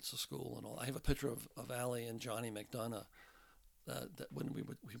taking the kids to school and all. I have a picture of Allie and Johnny McDonough. That when we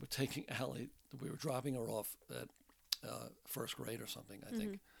were taking Allie, we were dropping her off at first grade or something, I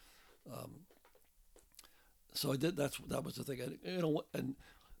think. So I did. That was the thing. And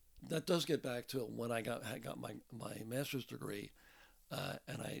that does get back to when I got my master's degree,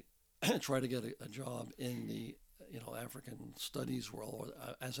 and I tried to get a job in the African studies world,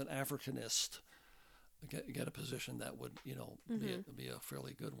 or as an Africanist, get a position that would be a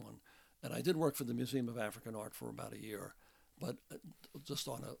fairly good one. And I did work for the Museum of African Art for about a year, but just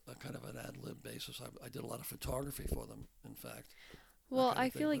on a kind of an ad lib basis. I did a lot of photography for them, in fact. Well, I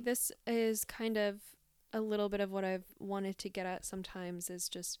feel like this is kind of a little bit of what I've wanted to get at sometimes, is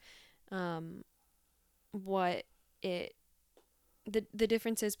just what it the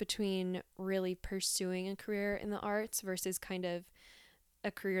differences between really pursuing a career in the arts versus kind of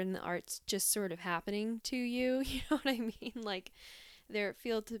a career in the arts just sort of happening to you. You know what I mean? Like it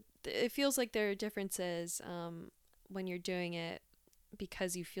feels like there are differences when you're doing it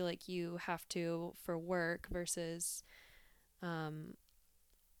because you feel like you have to for work versus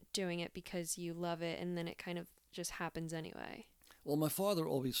doing it because you love it and then it kind of just happens anyway. Well, my father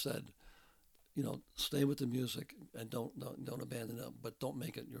always said, stay with the music and don't abandon it, but don't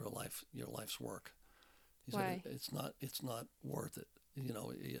make it your life's work. He Why? said it's not worth it.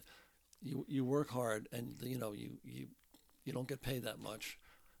 You work hard and you don't get paid that much.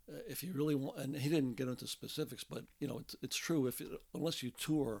 If you really want, and he didn't get into specifics, but it's true. Unless you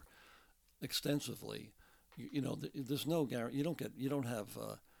tour extensively, there's no guarantee. You don't have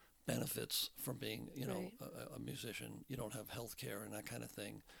benefits from being Right. a musician. You don't have health care and that kind of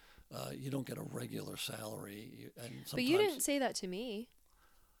thing. You don't get a regular salary, and sometimes. But you didn't say that to me.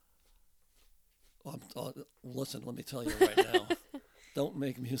 Listen, let me tell you right now. Don't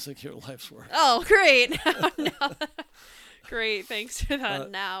make music your life's work. Oh, great. No. Great. Thanks for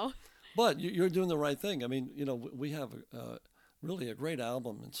that now. But you're doing the right thing. I mean, we have really a great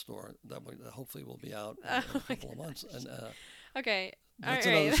album in store that hopefully will be out in a couple of months. And okay. that's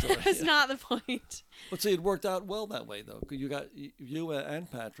all right. another story. That's not the point. But see, it worked out well that way, though. You and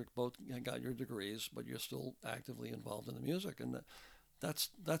Patrick both got your degrees, but you're still actively involved in the music, and that's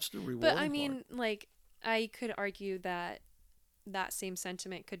the rewarding But I part. mean, like, I could argue that same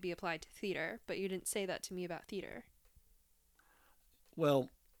sentiment could be applied to theater, but you didn't say that to me about theater. Well,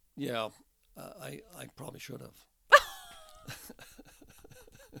 yeah, I probably should have.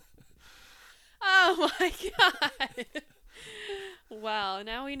 Oh my God. Wow,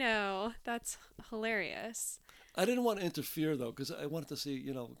 now we know. That's hilarious. I didn't want to interfere though, because I wanted to see,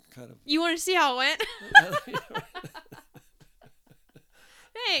 kind of. You want to see how it went?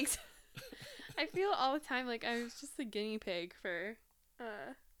 Thanks. I feel all the time like I was just the guinea pig for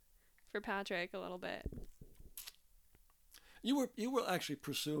Patrick a little bit. You were actually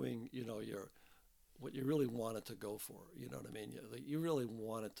pursuing, what you really wanted to go for. You know what I mean? You really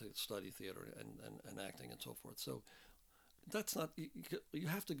wanted to study theater and acting and so forth. So that's not you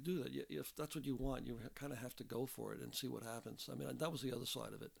have to do that. If that's what you want, you kind of have to go for it and see what happens. I mean, that was the other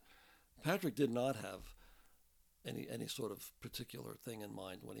side of it. Patrick did not have any sort of particular thing in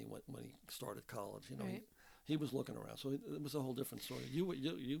mind when he started college. Right. He was looking around, so it was a whole different story. You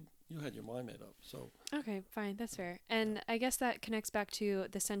had your mind made up. So Okay, fine, that's fair. And I guess that connects back to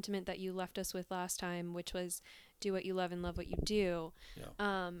the sentiment that you left us with last time, which was do what you love and love what you do.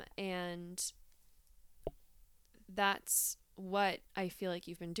 yeah, And that's what I feel like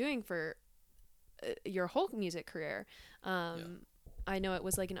you've been doing for your whole music career. I know it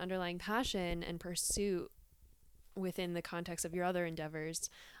was like an underlying passion and pursuit within the context of your other endeavors.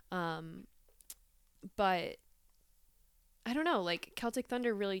 But I don't know, like Celtic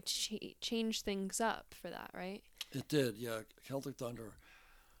Thunder really changed things up for that, right? it did. Yeah, Celtic Thunder.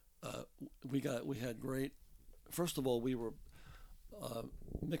 We had great. First of all, we were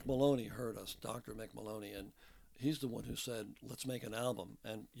Mick Maloney heard us, Dr. Mick Maloney, and he's the one who said, "Let's make an album."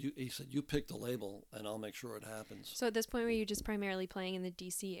 And he said, "You pick the label, and I'll make sure it happens." So at this point, were you just primarily playing in the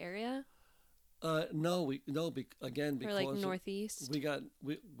DC area? No, again Or because like Northeast? we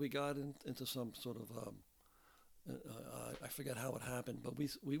got into some sort of I forget how it happened, but we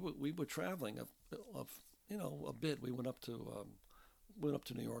were traveling a bit. We went up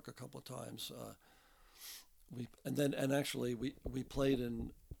to New York a couple of times. Actually we played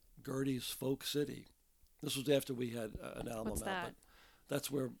in Gertie's Folk City. This was after we had an album What's out. that? But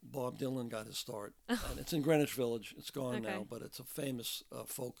that's where Bob Dylan got his start, and it's in Greenwich Village. It's gone Okay. now, but it's a famous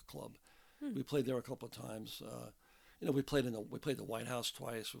folk club. Hmm. We played there a couple of times. We played the White House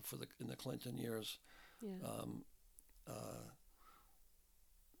twice in the Clinton years. Yeah.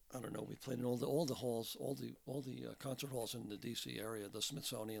 I don't know. We played in all the halls, all the concert halls in the D.C. area, the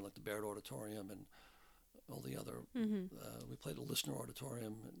Smithsonian, like the Baird Auditorium, and all the other. Mm-hmm. We played the Listener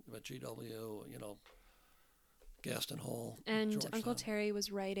Auditorium at GW. Gaston Hall. And Georgetown. Uncle Terry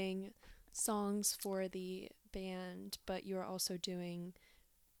was writing songs for the band, but you were also doing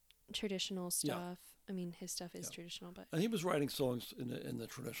traditional stuff. I mean, his stuff is traditional, but And he was writing songs in the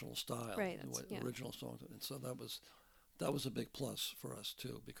traditional style, Right, original songs, and so that was a big plus for us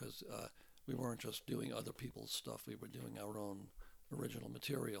too, because we weren't just doing other people's stuff; we were doing our own original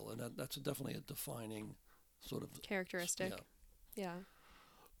material, and that's definitely a defining sort of characteristic. Yeah.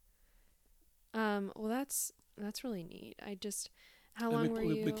 Well, that's really neat. How And long were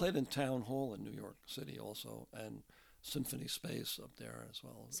you? we played in Town Hall in New York City also, and Symphony Space up there as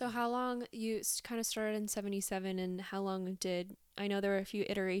well. So how long you kind of started in 77, and how long did, I know there were a few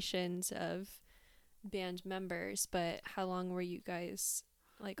iterations of band members, but how long were you guys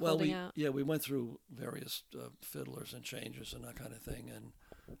like holding out? Yeah, we went through various fiddlers and changes and that kind of thing, and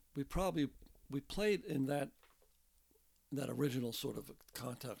we played in that original sort of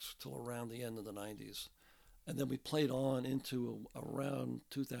context till around the end of the 90s, and then we played on into around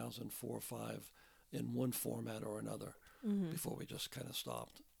 2004 or 5 in one format or another before we just kind of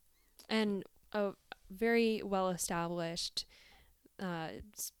stopped. And a very well established,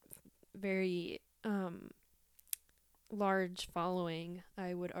 very large following,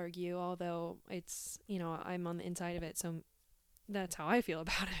 I would argue, although it's, I'm on the inside of it, so that's how I feel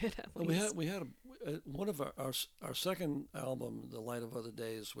about it, at least. We had one of our second album, The Light of Other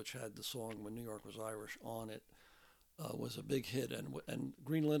Days, which had the song When New York Was Irish on it, was a big hit, and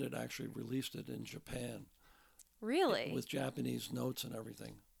Green Linnet actually released it in Japan. Really? With Japanese notes and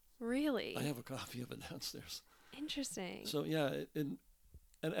everything. Really? I have a copy of it downstairs. Interesting. So yeah, and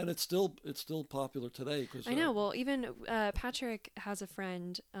it's still popular today. Cause, I know. Well, even Patrick has a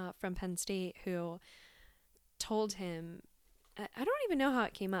friend from Penn State who told him, I don't even know how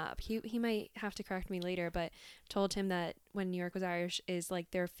it came up. He might have to correct me later, but told him that When New York Was Irish is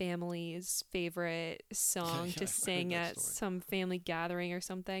like their family's favorite song to sing at some family gathering or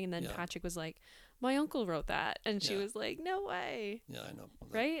something. And then Patrick was like, my uncle wrote that. And she was like, no way. Yeah, I know.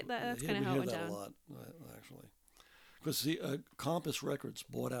 Right? That's kind of how it went down. We hear that a lot, actually. Because the Compass Records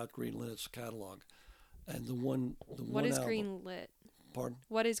bought out Green Linnet's catalog. And what is Green Lit? Pardon?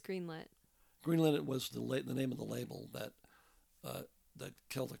 What is Green Lit? Green Linnet was the name of the label that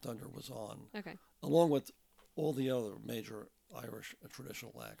Celtic Thunder was on. Okay. Along with all the other major Irish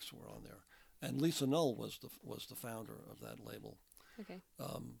traditional acts who were on there. And Lisa Null was the founder of that label. Okay.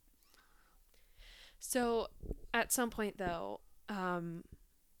 So at some point, though,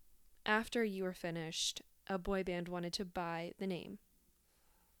 after you were finished, a boy band wanted to buy the name.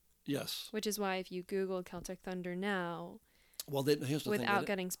 Yes. Which is why if you Google Celtic Thunder now, well, here's the thing. Without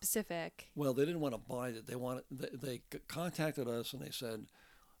getting specific. Well, they didn't want to buy it. They contacted us and they said,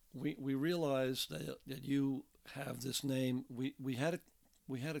 we realized that you have this name. We had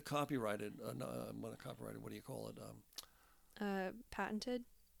it copyrighted. What do you call it? Patented?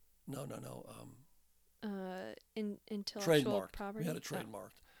 No. Intellectual property. We had it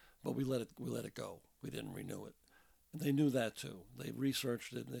trademarked, but we let it go. We didn't renew it. And they knew that too. They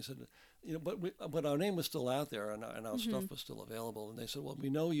researched it and they said, but our name was still out there and our stuff was still available. And they said, well, we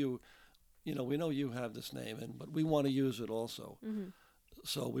know you have this name, but we want to use it also. Mm-hmm.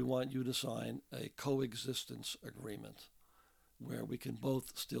 So we want you to sign a coexistence agreement where we can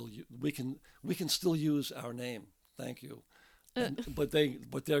both still we can still use our name. Thank you. But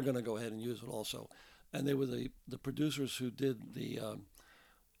they're going to go ahead and use it also. And they were the producers who did the,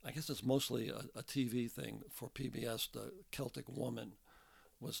 I guess it's mostly a TV thing for PBS. The Celtic Woman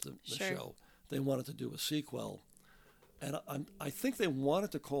was the show. They wanted to do a sequel, and I think they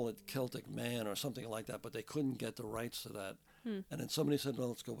wanted to call it Celtic Man or something like that, but they couldn't get the rights to that. And then somebody said, "No,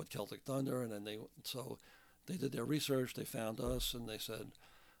 let's go with Celtic Thunder." And then they did their research. They found us, and they said,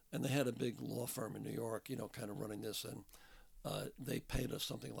 and they had a big law firm in New York, kind of running this, and they paid us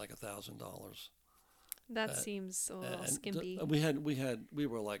something like $1,000. That seems a little skimpy. We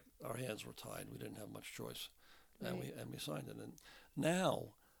were like, our hands were tied. We didn't have much choice, and we signed it. And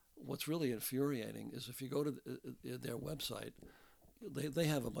now, what's really infuriating is if you go to their website, they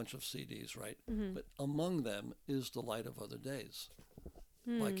have a bunch of CDs, right? Mm-hmm. But among them is The Light of Other Days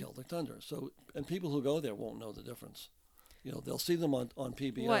by Celtic Thunder. So, and people who go there won't know the difference. They'll see them on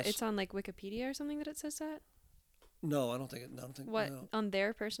PBS. What? It's on like Wikipedia or something that it says that? No, I don't think. What, no. On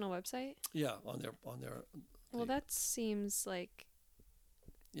their personal website? Yeah, on their. Well, that seems like.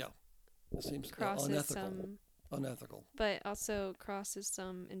 Yeah, it seems unethical. Unethical. But also crosses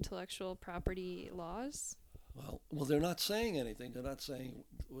some intellectual property laws. Well, they're not saying anything. They're not saying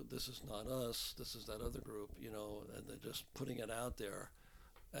this is not us. This is that other group. And they're just putting it out there.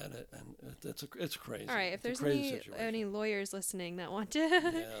 And it's crazy. All right, if there's any lawyers listening that want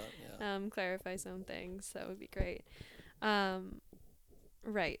to clarify some things, that would be great.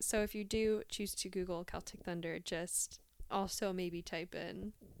 Right, so if you do choose to Google Celtic Thunder, just also maybe type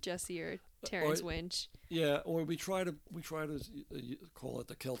in Jesse or Terrence Winch. Yeah, or we try to call it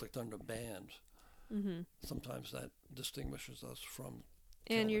the Celtic Thunder Band. Mm-hmm. Sometimes that distinguishes us from.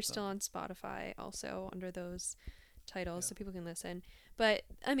 And you're still on Spotify also under those titles, so people can listen. But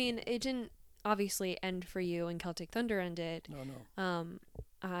I mean, it didn't obviously end for you and Celtic Thunder ended. No.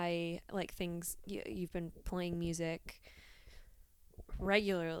 I like things you've been playing music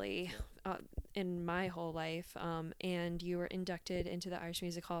regularly in my whole life. And you were inducted into the Irish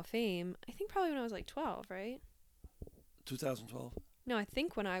Music Hall of Fame, I think probably when I was like 12, right? 2012. No, I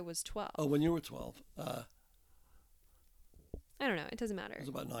think when I was 12. Oh, when you were 12. I don't know. It doesn't matter. It was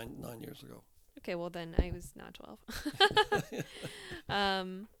about nine years ago. Okay, well then I was not 12.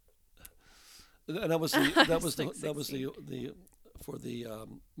 And that was the for the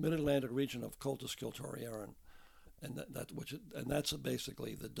Mid Atlantic region of Cultus Kiltari Erin, and that's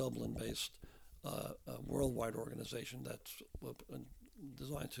basically the Dublin-based worldwide organization that's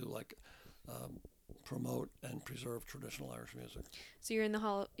designed to promote and preserve traditional Irish music. So you're in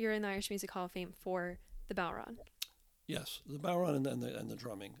the Irish Music Hall of Fame for the Bowron. Yes, the Bowron and the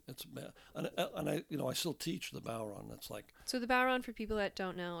drumming. I still teach the Bowron. That's like, so the Bowron, for people that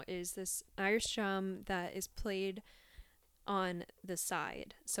don't know, is this Irish drum that is played on the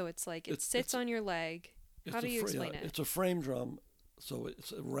side. So it's like it sits on your leg. How do you explain it? It's a frame drum, so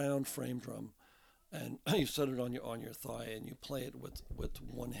it's a round frame drum, and you set it on your thigh, and you play it with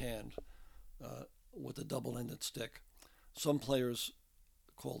one hand, with a double-ended stick. Some players,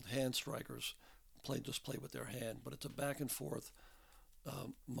 called hand strikers, play with their hand, but it's a back and forth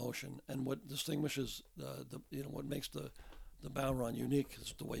motion. And what distinguishes what makes the Bowron unique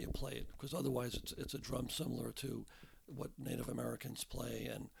is the way you play it, because otherwise it's a drum similar to what Native Americans play.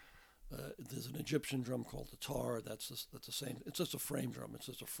 And there's an Egyptian drum called the tar. That's the same. It's just a frame drum. It's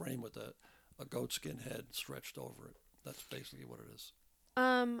just a frame with a goatskin head stretched over it. That's basically what it is.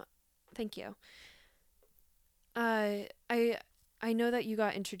 Thank you. I know that you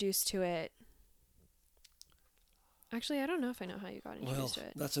got introduced to it. Actually, I don't know if I know how you got introduced to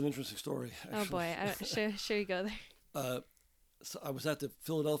it. That's an interesting story, actually. Oh boy, sure you go there. So I was at the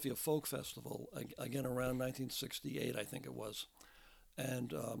Philadelphia Folk Festival, again around 1968, I think it was,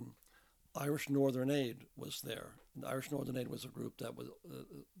 and Irish Northern Aid was there. And Irish Northern Aid was a group that was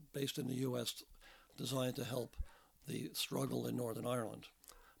based in the U.S., designed to help the struggle in Northern Ireland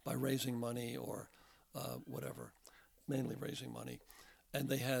by raising money or whatever, mainly raising money. And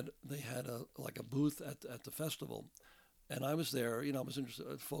they had a booth at the festival, and I was there. I was interested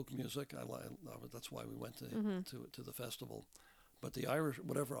in folk music. That's why we went to the festival. But the Irish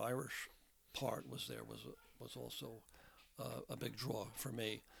part was there was also a big draw for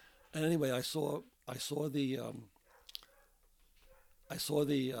me. And anyway, I saw the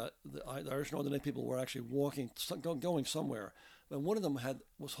Irish Northern Aid people were actually going somewhere, and one of them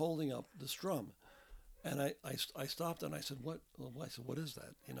was holding up this drum. And I stopped and I said, "What?" I said, "What is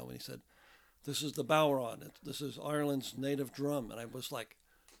that?" And he said, "This is the Bowron. This is Ireland's native drum." And I was like,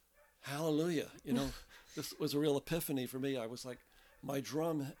 "Hallelujah!" This was a real epiphany for me. I was like, "My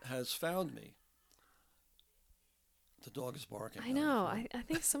drum has found me." The dog is barking. I know. I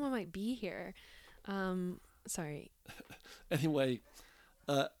think someone might be here. Sorry. Anyway,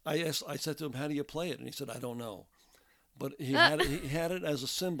 I said to him, "How do you play it?" And he said, "I don't know," but he had it as a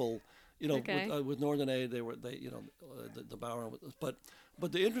symbol. Okay. With Northern Aid, the Bowron.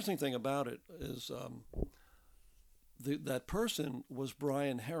 But the interesting thing about it is that person was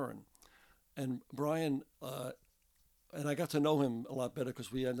Brian Heron, and Brian and I got to know him a lot better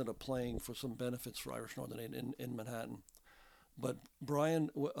because we ended up playing for some benefits for Irish Northern Aid in Manhattan. But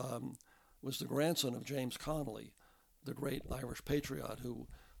Brian was the grandson of James Connolly, the great Irish patriot who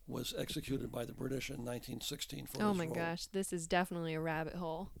was executed by the British in 1916 for his role. Oh my gosh, this is definitely a rabbit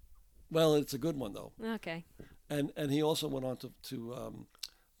hole. Well, it's a good one though. Okay. And he also went on to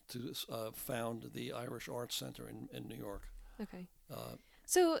found the Irish Arts Center in New York. Okay.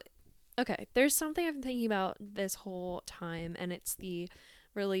 There's something I've been thinking about this whole time, and it's the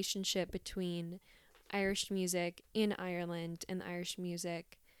relationship between Irish music in Ireland and Irish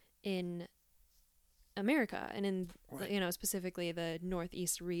music in America, and in specifically the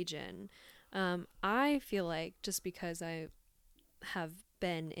Northeast region. I feel like, just because I have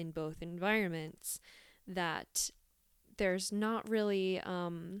been in both environments, that there's not really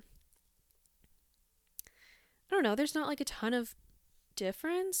there's not like a ton of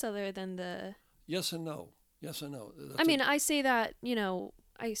difference other than the yes and no. I say that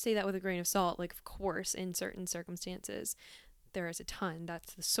with a grain of salt. Like, of course, in certain circumstances there is a ton.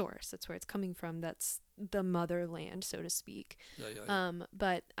 That's the source, that's where it's coming from, that's the motherland, so to speak. Yeah.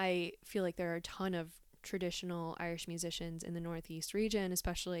 But I feel like there are a ton of traditional Irish musicians in the Northeast region,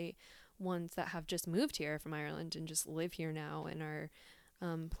 especially ones that have just moved here from Ireland and just live here now and are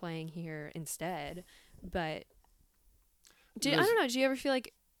playing here instead. But I don't know, do you ever feel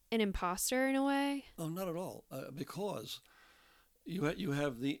like an imposter in a way? Oh, not at all, because you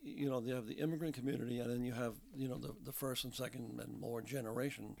have the immigrant community, and then you have the first and second and more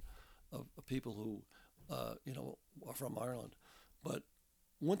generation of people who are from Ireland. But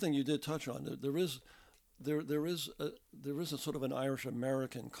one thing you did touch on, there is a sort of an Irish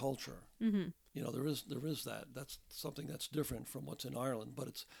American culture. Mm-hmm. You know, there is that. That's something that's different from what's in Ireland,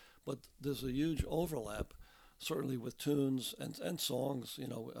 but there's a huge overlap, certainly with tunes and songs.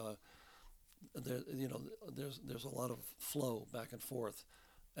 There's a lot of flow back and forth,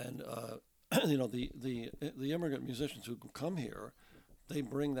 and the immigrant musicians who come here, they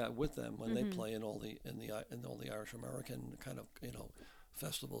bring that with them when they play in all the Irish American kind of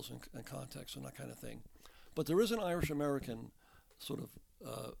festivals and contexts and that kind of thing. But there is an Irish American sort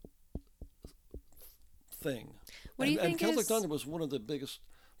of thing. What do you think and Celtic is Thunder was one of the biggest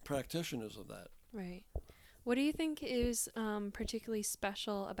practitioners of that. right? What do you think is particularly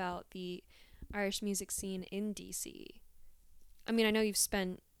special about the Irish music scene in DC? I mean, I know you've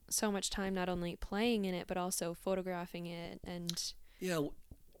spent so much time not only playing in it but also photographing it, and Yeah,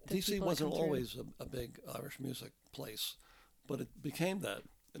 the DC people that wasn't come through. always a big Irish music place, but it became that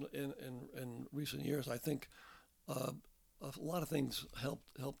in recent years. I think a lot of things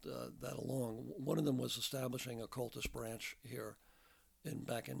helped that along. One of them was establishing a cultist branch here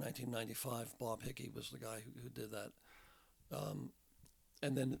back in 1995. Bob Hickey was the guy who did that.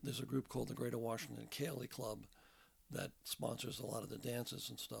 And then there's a group called the Greater Washington Cayley Club that sponsors a lot of the dances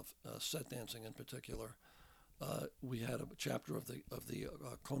and stuff, set dancing in particular. We had a chapter of the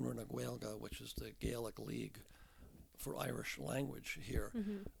Conradh na Gaeilge, which is the Gaelic League for Irish language here.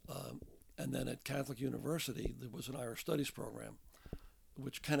 And then at Catholic University, there was an Irish Studies program,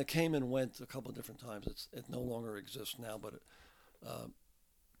 which kind of came and went a couple of different times. It no longer exists now, but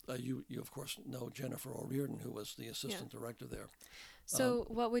you of course know Jennifer O'Riordan, who was the assistant director there. So,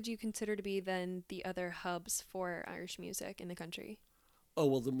 what would you consider to be then the other hubs for Irish music in the country? Oh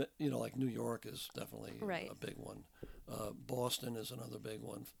well, like New York is definitely Right. a big one. Boston is another big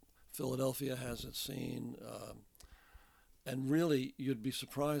one. Philadelphia has its scene, and really you'd be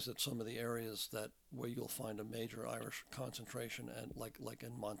surprised at some of the areas where you'll find a major Irish concentration, and like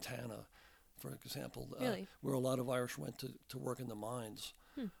in Montana, for example, Really? where a lot of Irish went to work in the mines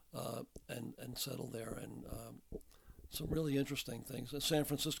and settle there, and some really interesting things. San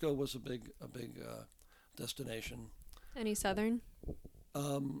Francisco was a big destination. Any Southern?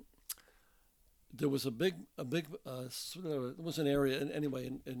 There was a big sort of, there was an area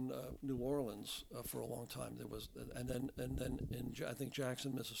in New Orleans for a long time. There was, and then in I think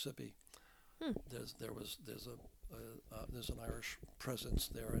Jackson, Mississippi, there's an Irish presence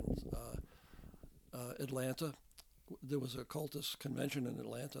there. In Atlanta, there was a cultist convention in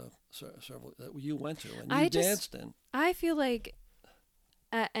Atlanta several that you went to and you danced in. I feel like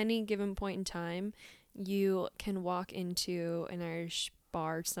at any given point in time, you can walk into an Irish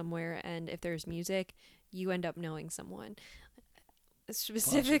bar somewhere, and if there's music, you end up knowing someone.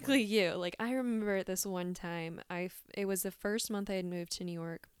 Specifically Possibly. you. Like, I remember this one time, it was the first month I had moved to New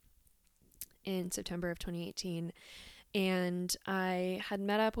York in September of 2018, and I had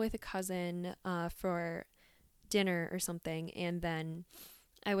met up with a cousin for dinner or something, and then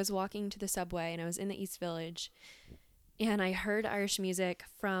I was walking to the subway, and I was in the East Village, and I heard Irish music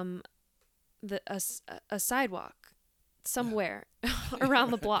from a sidewalk somewhere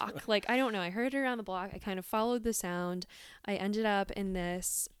around the block. Like, I don't know. I heard it around the block. I kind of followed the sound. I ended up in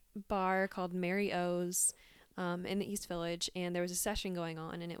this bar called Mary O's in the East Village, and there was a session going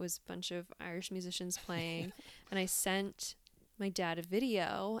on, and it was a bunch of Irish musicians playing. And I sent my dad a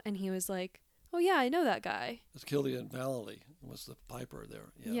video, and he was like, "Oh yeah, I know that guy." It's Killian Vallely was the piper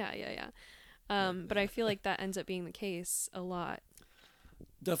there. Yeah. But I feel like that ends up being the case a lot.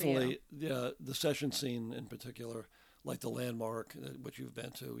 Definitely, yeah. The session scene in particular, like the Landmark, which you've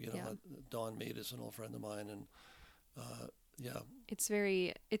been to, Don Mead is an old friend of mine, and It's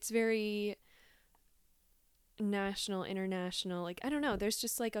very national, international. Like, I don't know. There's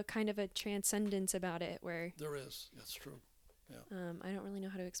just like a kind of a transcendence about it where there is. That's true. Yeah. I don't really know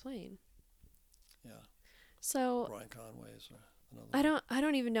how to explain. Yeah. So Brian Conway's another. I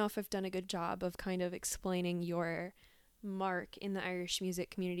don't even know if I've done a good job of kind of explaining your mark in the Irish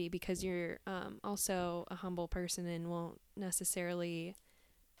music community, because you're also a humble person and won't necessarily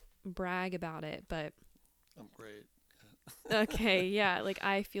brag about it, but I'm great. okay, yeah, like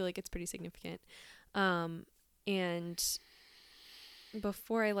I feel like it's pretty significant. And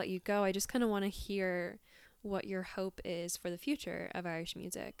before I let you go, I just kind of want to hear what your hope is for the future of Irish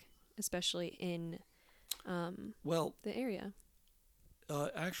music, especially in the area.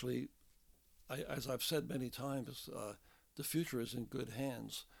 Actually, as I've said many times, the future is in good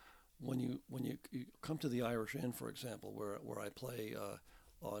hands. When you come to the Irish Inn, for example, where I play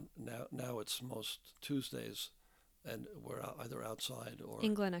on now it's most Tuesdays, and we're either outside or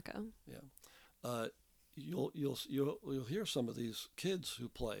in Glen Echo. Yeah, you'll hear some of these kids who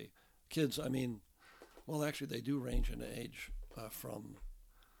play. Kids, I mean, well, actually, they do range in age from,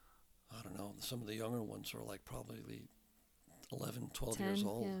 I don't know, some of the younger ones are like probably 11, 12 10, years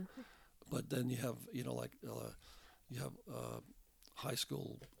old. yeah. But then you have, you have high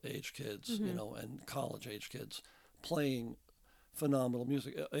school age kids, and college age kids playing phenomenal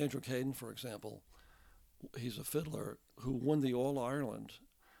music. Andrew Caden, for example, he's a fiddler who won the All Ireland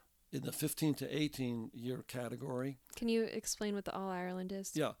in the 15 to 18 year category. Can you explain what the All Ireland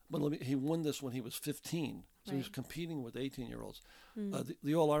is? Yeah, but he won this when he was 15, so Right. he was competing with 18-year-olds.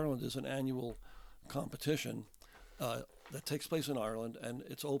 The All Ireland is an annual competition that takes place in Ireland, and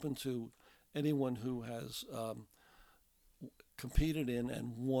it's open to anyone who has competed in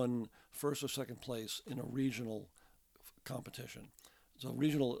and won first or second place in a regional competition. So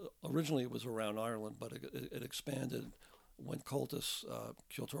originally it was around Ireland, but it expanded when Cultus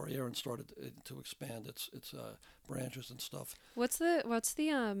Cultúr Éireann started to expand its branches and stuff. What's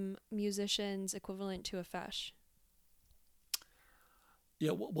the musician's equivalent to a feis?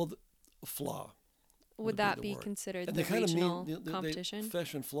 Yeah, well, FLA. Would that be considered and the they regional mean, competition?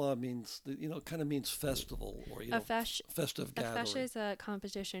 Feis and FLA means, kind of means festival or A feis, festive a gathering. feis is a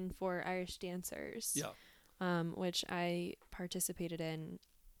competition for Irish dancers. Yeah. Which I participated in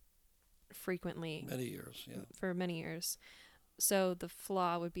frequently. Many years, yeah. For many years. So the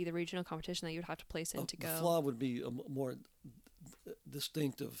FLA would be the regional competition that you would have to place in to go. The FLA would be a more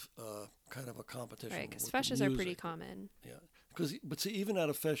distinctive kind of a competition. Right, because feis are pretty common. Yeah, but see, even at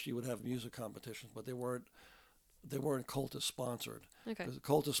a feis you would have music competitions, but they weren't Cultus sponsored. Okay. Because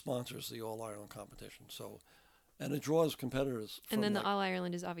Cultus sponsors the All Ireland competition, and it draws competitors. And then the All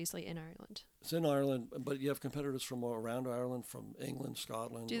Ireland is obviously in Ireland. It's in Ireland, but you have competitors from all around Ireland, from England,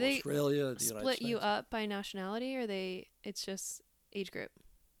 Scotland, Do they Australia, the United States. Split you up by nationality, or it's just age group?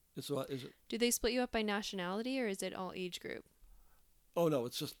 Is it? Do they split you up by nationality, or is it all age group? Oh no,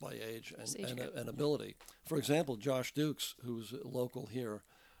 it's just by age and ability. For example, Josh Dukes, who's local here,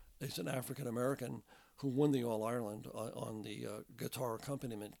 is an African American who won the All Ireland on the guitar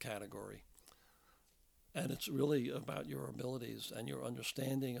accompaniment category. And it's really about your abilities and your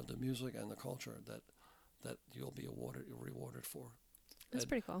understanding of the music and the culture that you'll be rewarded for. That's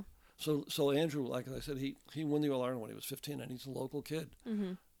pretty cool. So Andrew, like I said, he won the All Ireland when he was 15, and he's a local kid.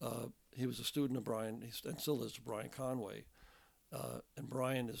 Mm-hmm. He was a student of Brian, and still is Brian Conway. And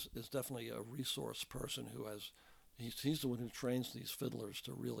Brian is definitely a resource person he's the one who trains these fiddlers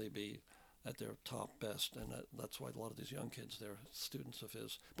to really be at their top best, and that's why a lot of these young kids, they're students of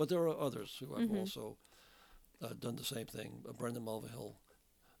his. But there are others who have also done the same thing. Brendan Mulvihill,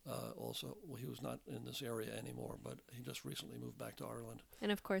 also, he was not in this area anymore, but he just recently moved back to Ireland.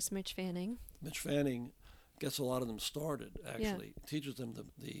 And of course, Mitch Fanning. Mitch Fanning gets a lot of them started, actually. Teaches them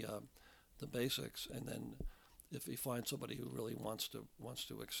the basics, and then if he finds somebody who really wants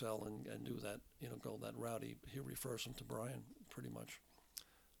to excel and do that, go that route, he refers them to Brian, pretty much.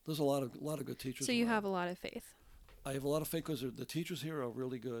 There's a lot of good teachers. So you have a lot of faith. I have a lot of faith because the teachers here are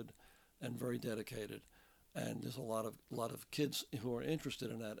really good and very dedicated, and there's a lot of kids who are interested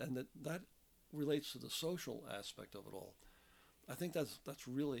in that, and that relates to the social aspect of it all. I think that's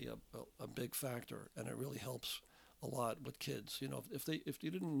really a big factor, and it really helps a lot with kids. If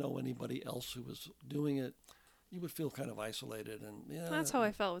you didn't know anybody else who was doing it, you would feel kind of isolated, and That's how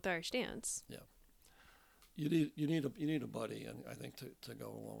I felt with Irish dance. Yeah. You need a buddy, and I think to go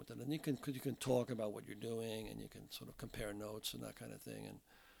along with it, and you can talk about what you're doing, and you can sort of compare notes and that kind of thing,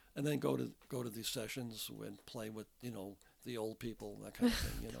 and then go to these sessions and play with the old people, that kind of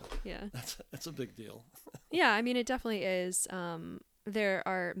thing. Yeah, that's a big deal. Yeah, I mean it definitely is. There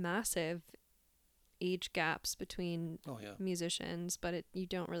are massive age gaps between musicians, but you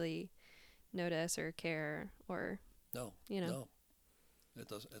don't really notice or care or no. It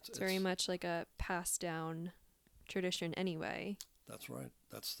does. It's very much like a passed down tradition anyway. That's right.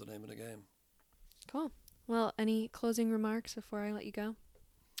 That's the name of the game. Cool. Well, any closing remarks before I let you go?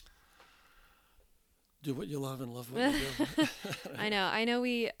 Do what you love and love what you do. I know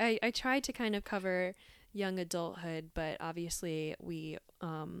I tried to kind of cover young adulthood, but obviously we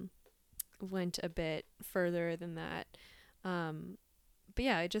went a bit further than that. But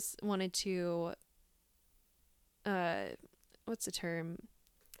yeah, I just wanted to what's the term?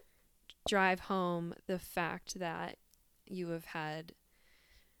 Drive home the fact that you have had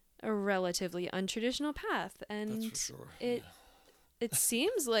a relatively untraditional path, and that's for sure. It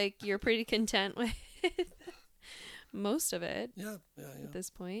seems like you're pretty content with most of it. Yeah. At this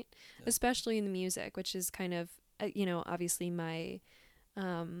point, especially in the music, which is kind of obviously my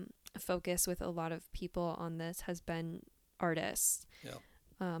focus with a lot of people on this has been artists. Yeah.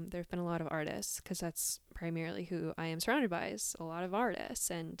 There have been a lot of artists, because that's primarily who I am surrounded by, is a lot of artists,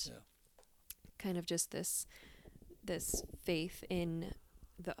 and kind of just this faith in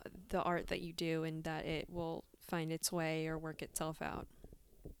the art that you do, and that it will find its way or work itself out.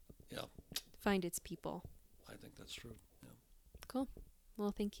 Yeah. Find its people. I think that's true. Yeah. Cool.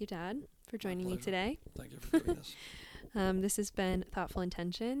 Well, thank you, Dad, for joining me today. Thank you for doing this. This has been Thoughtful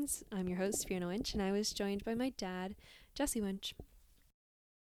Intentions. I'm your host, Fiona Winch, and I was joined by my dad, Jesse Winch.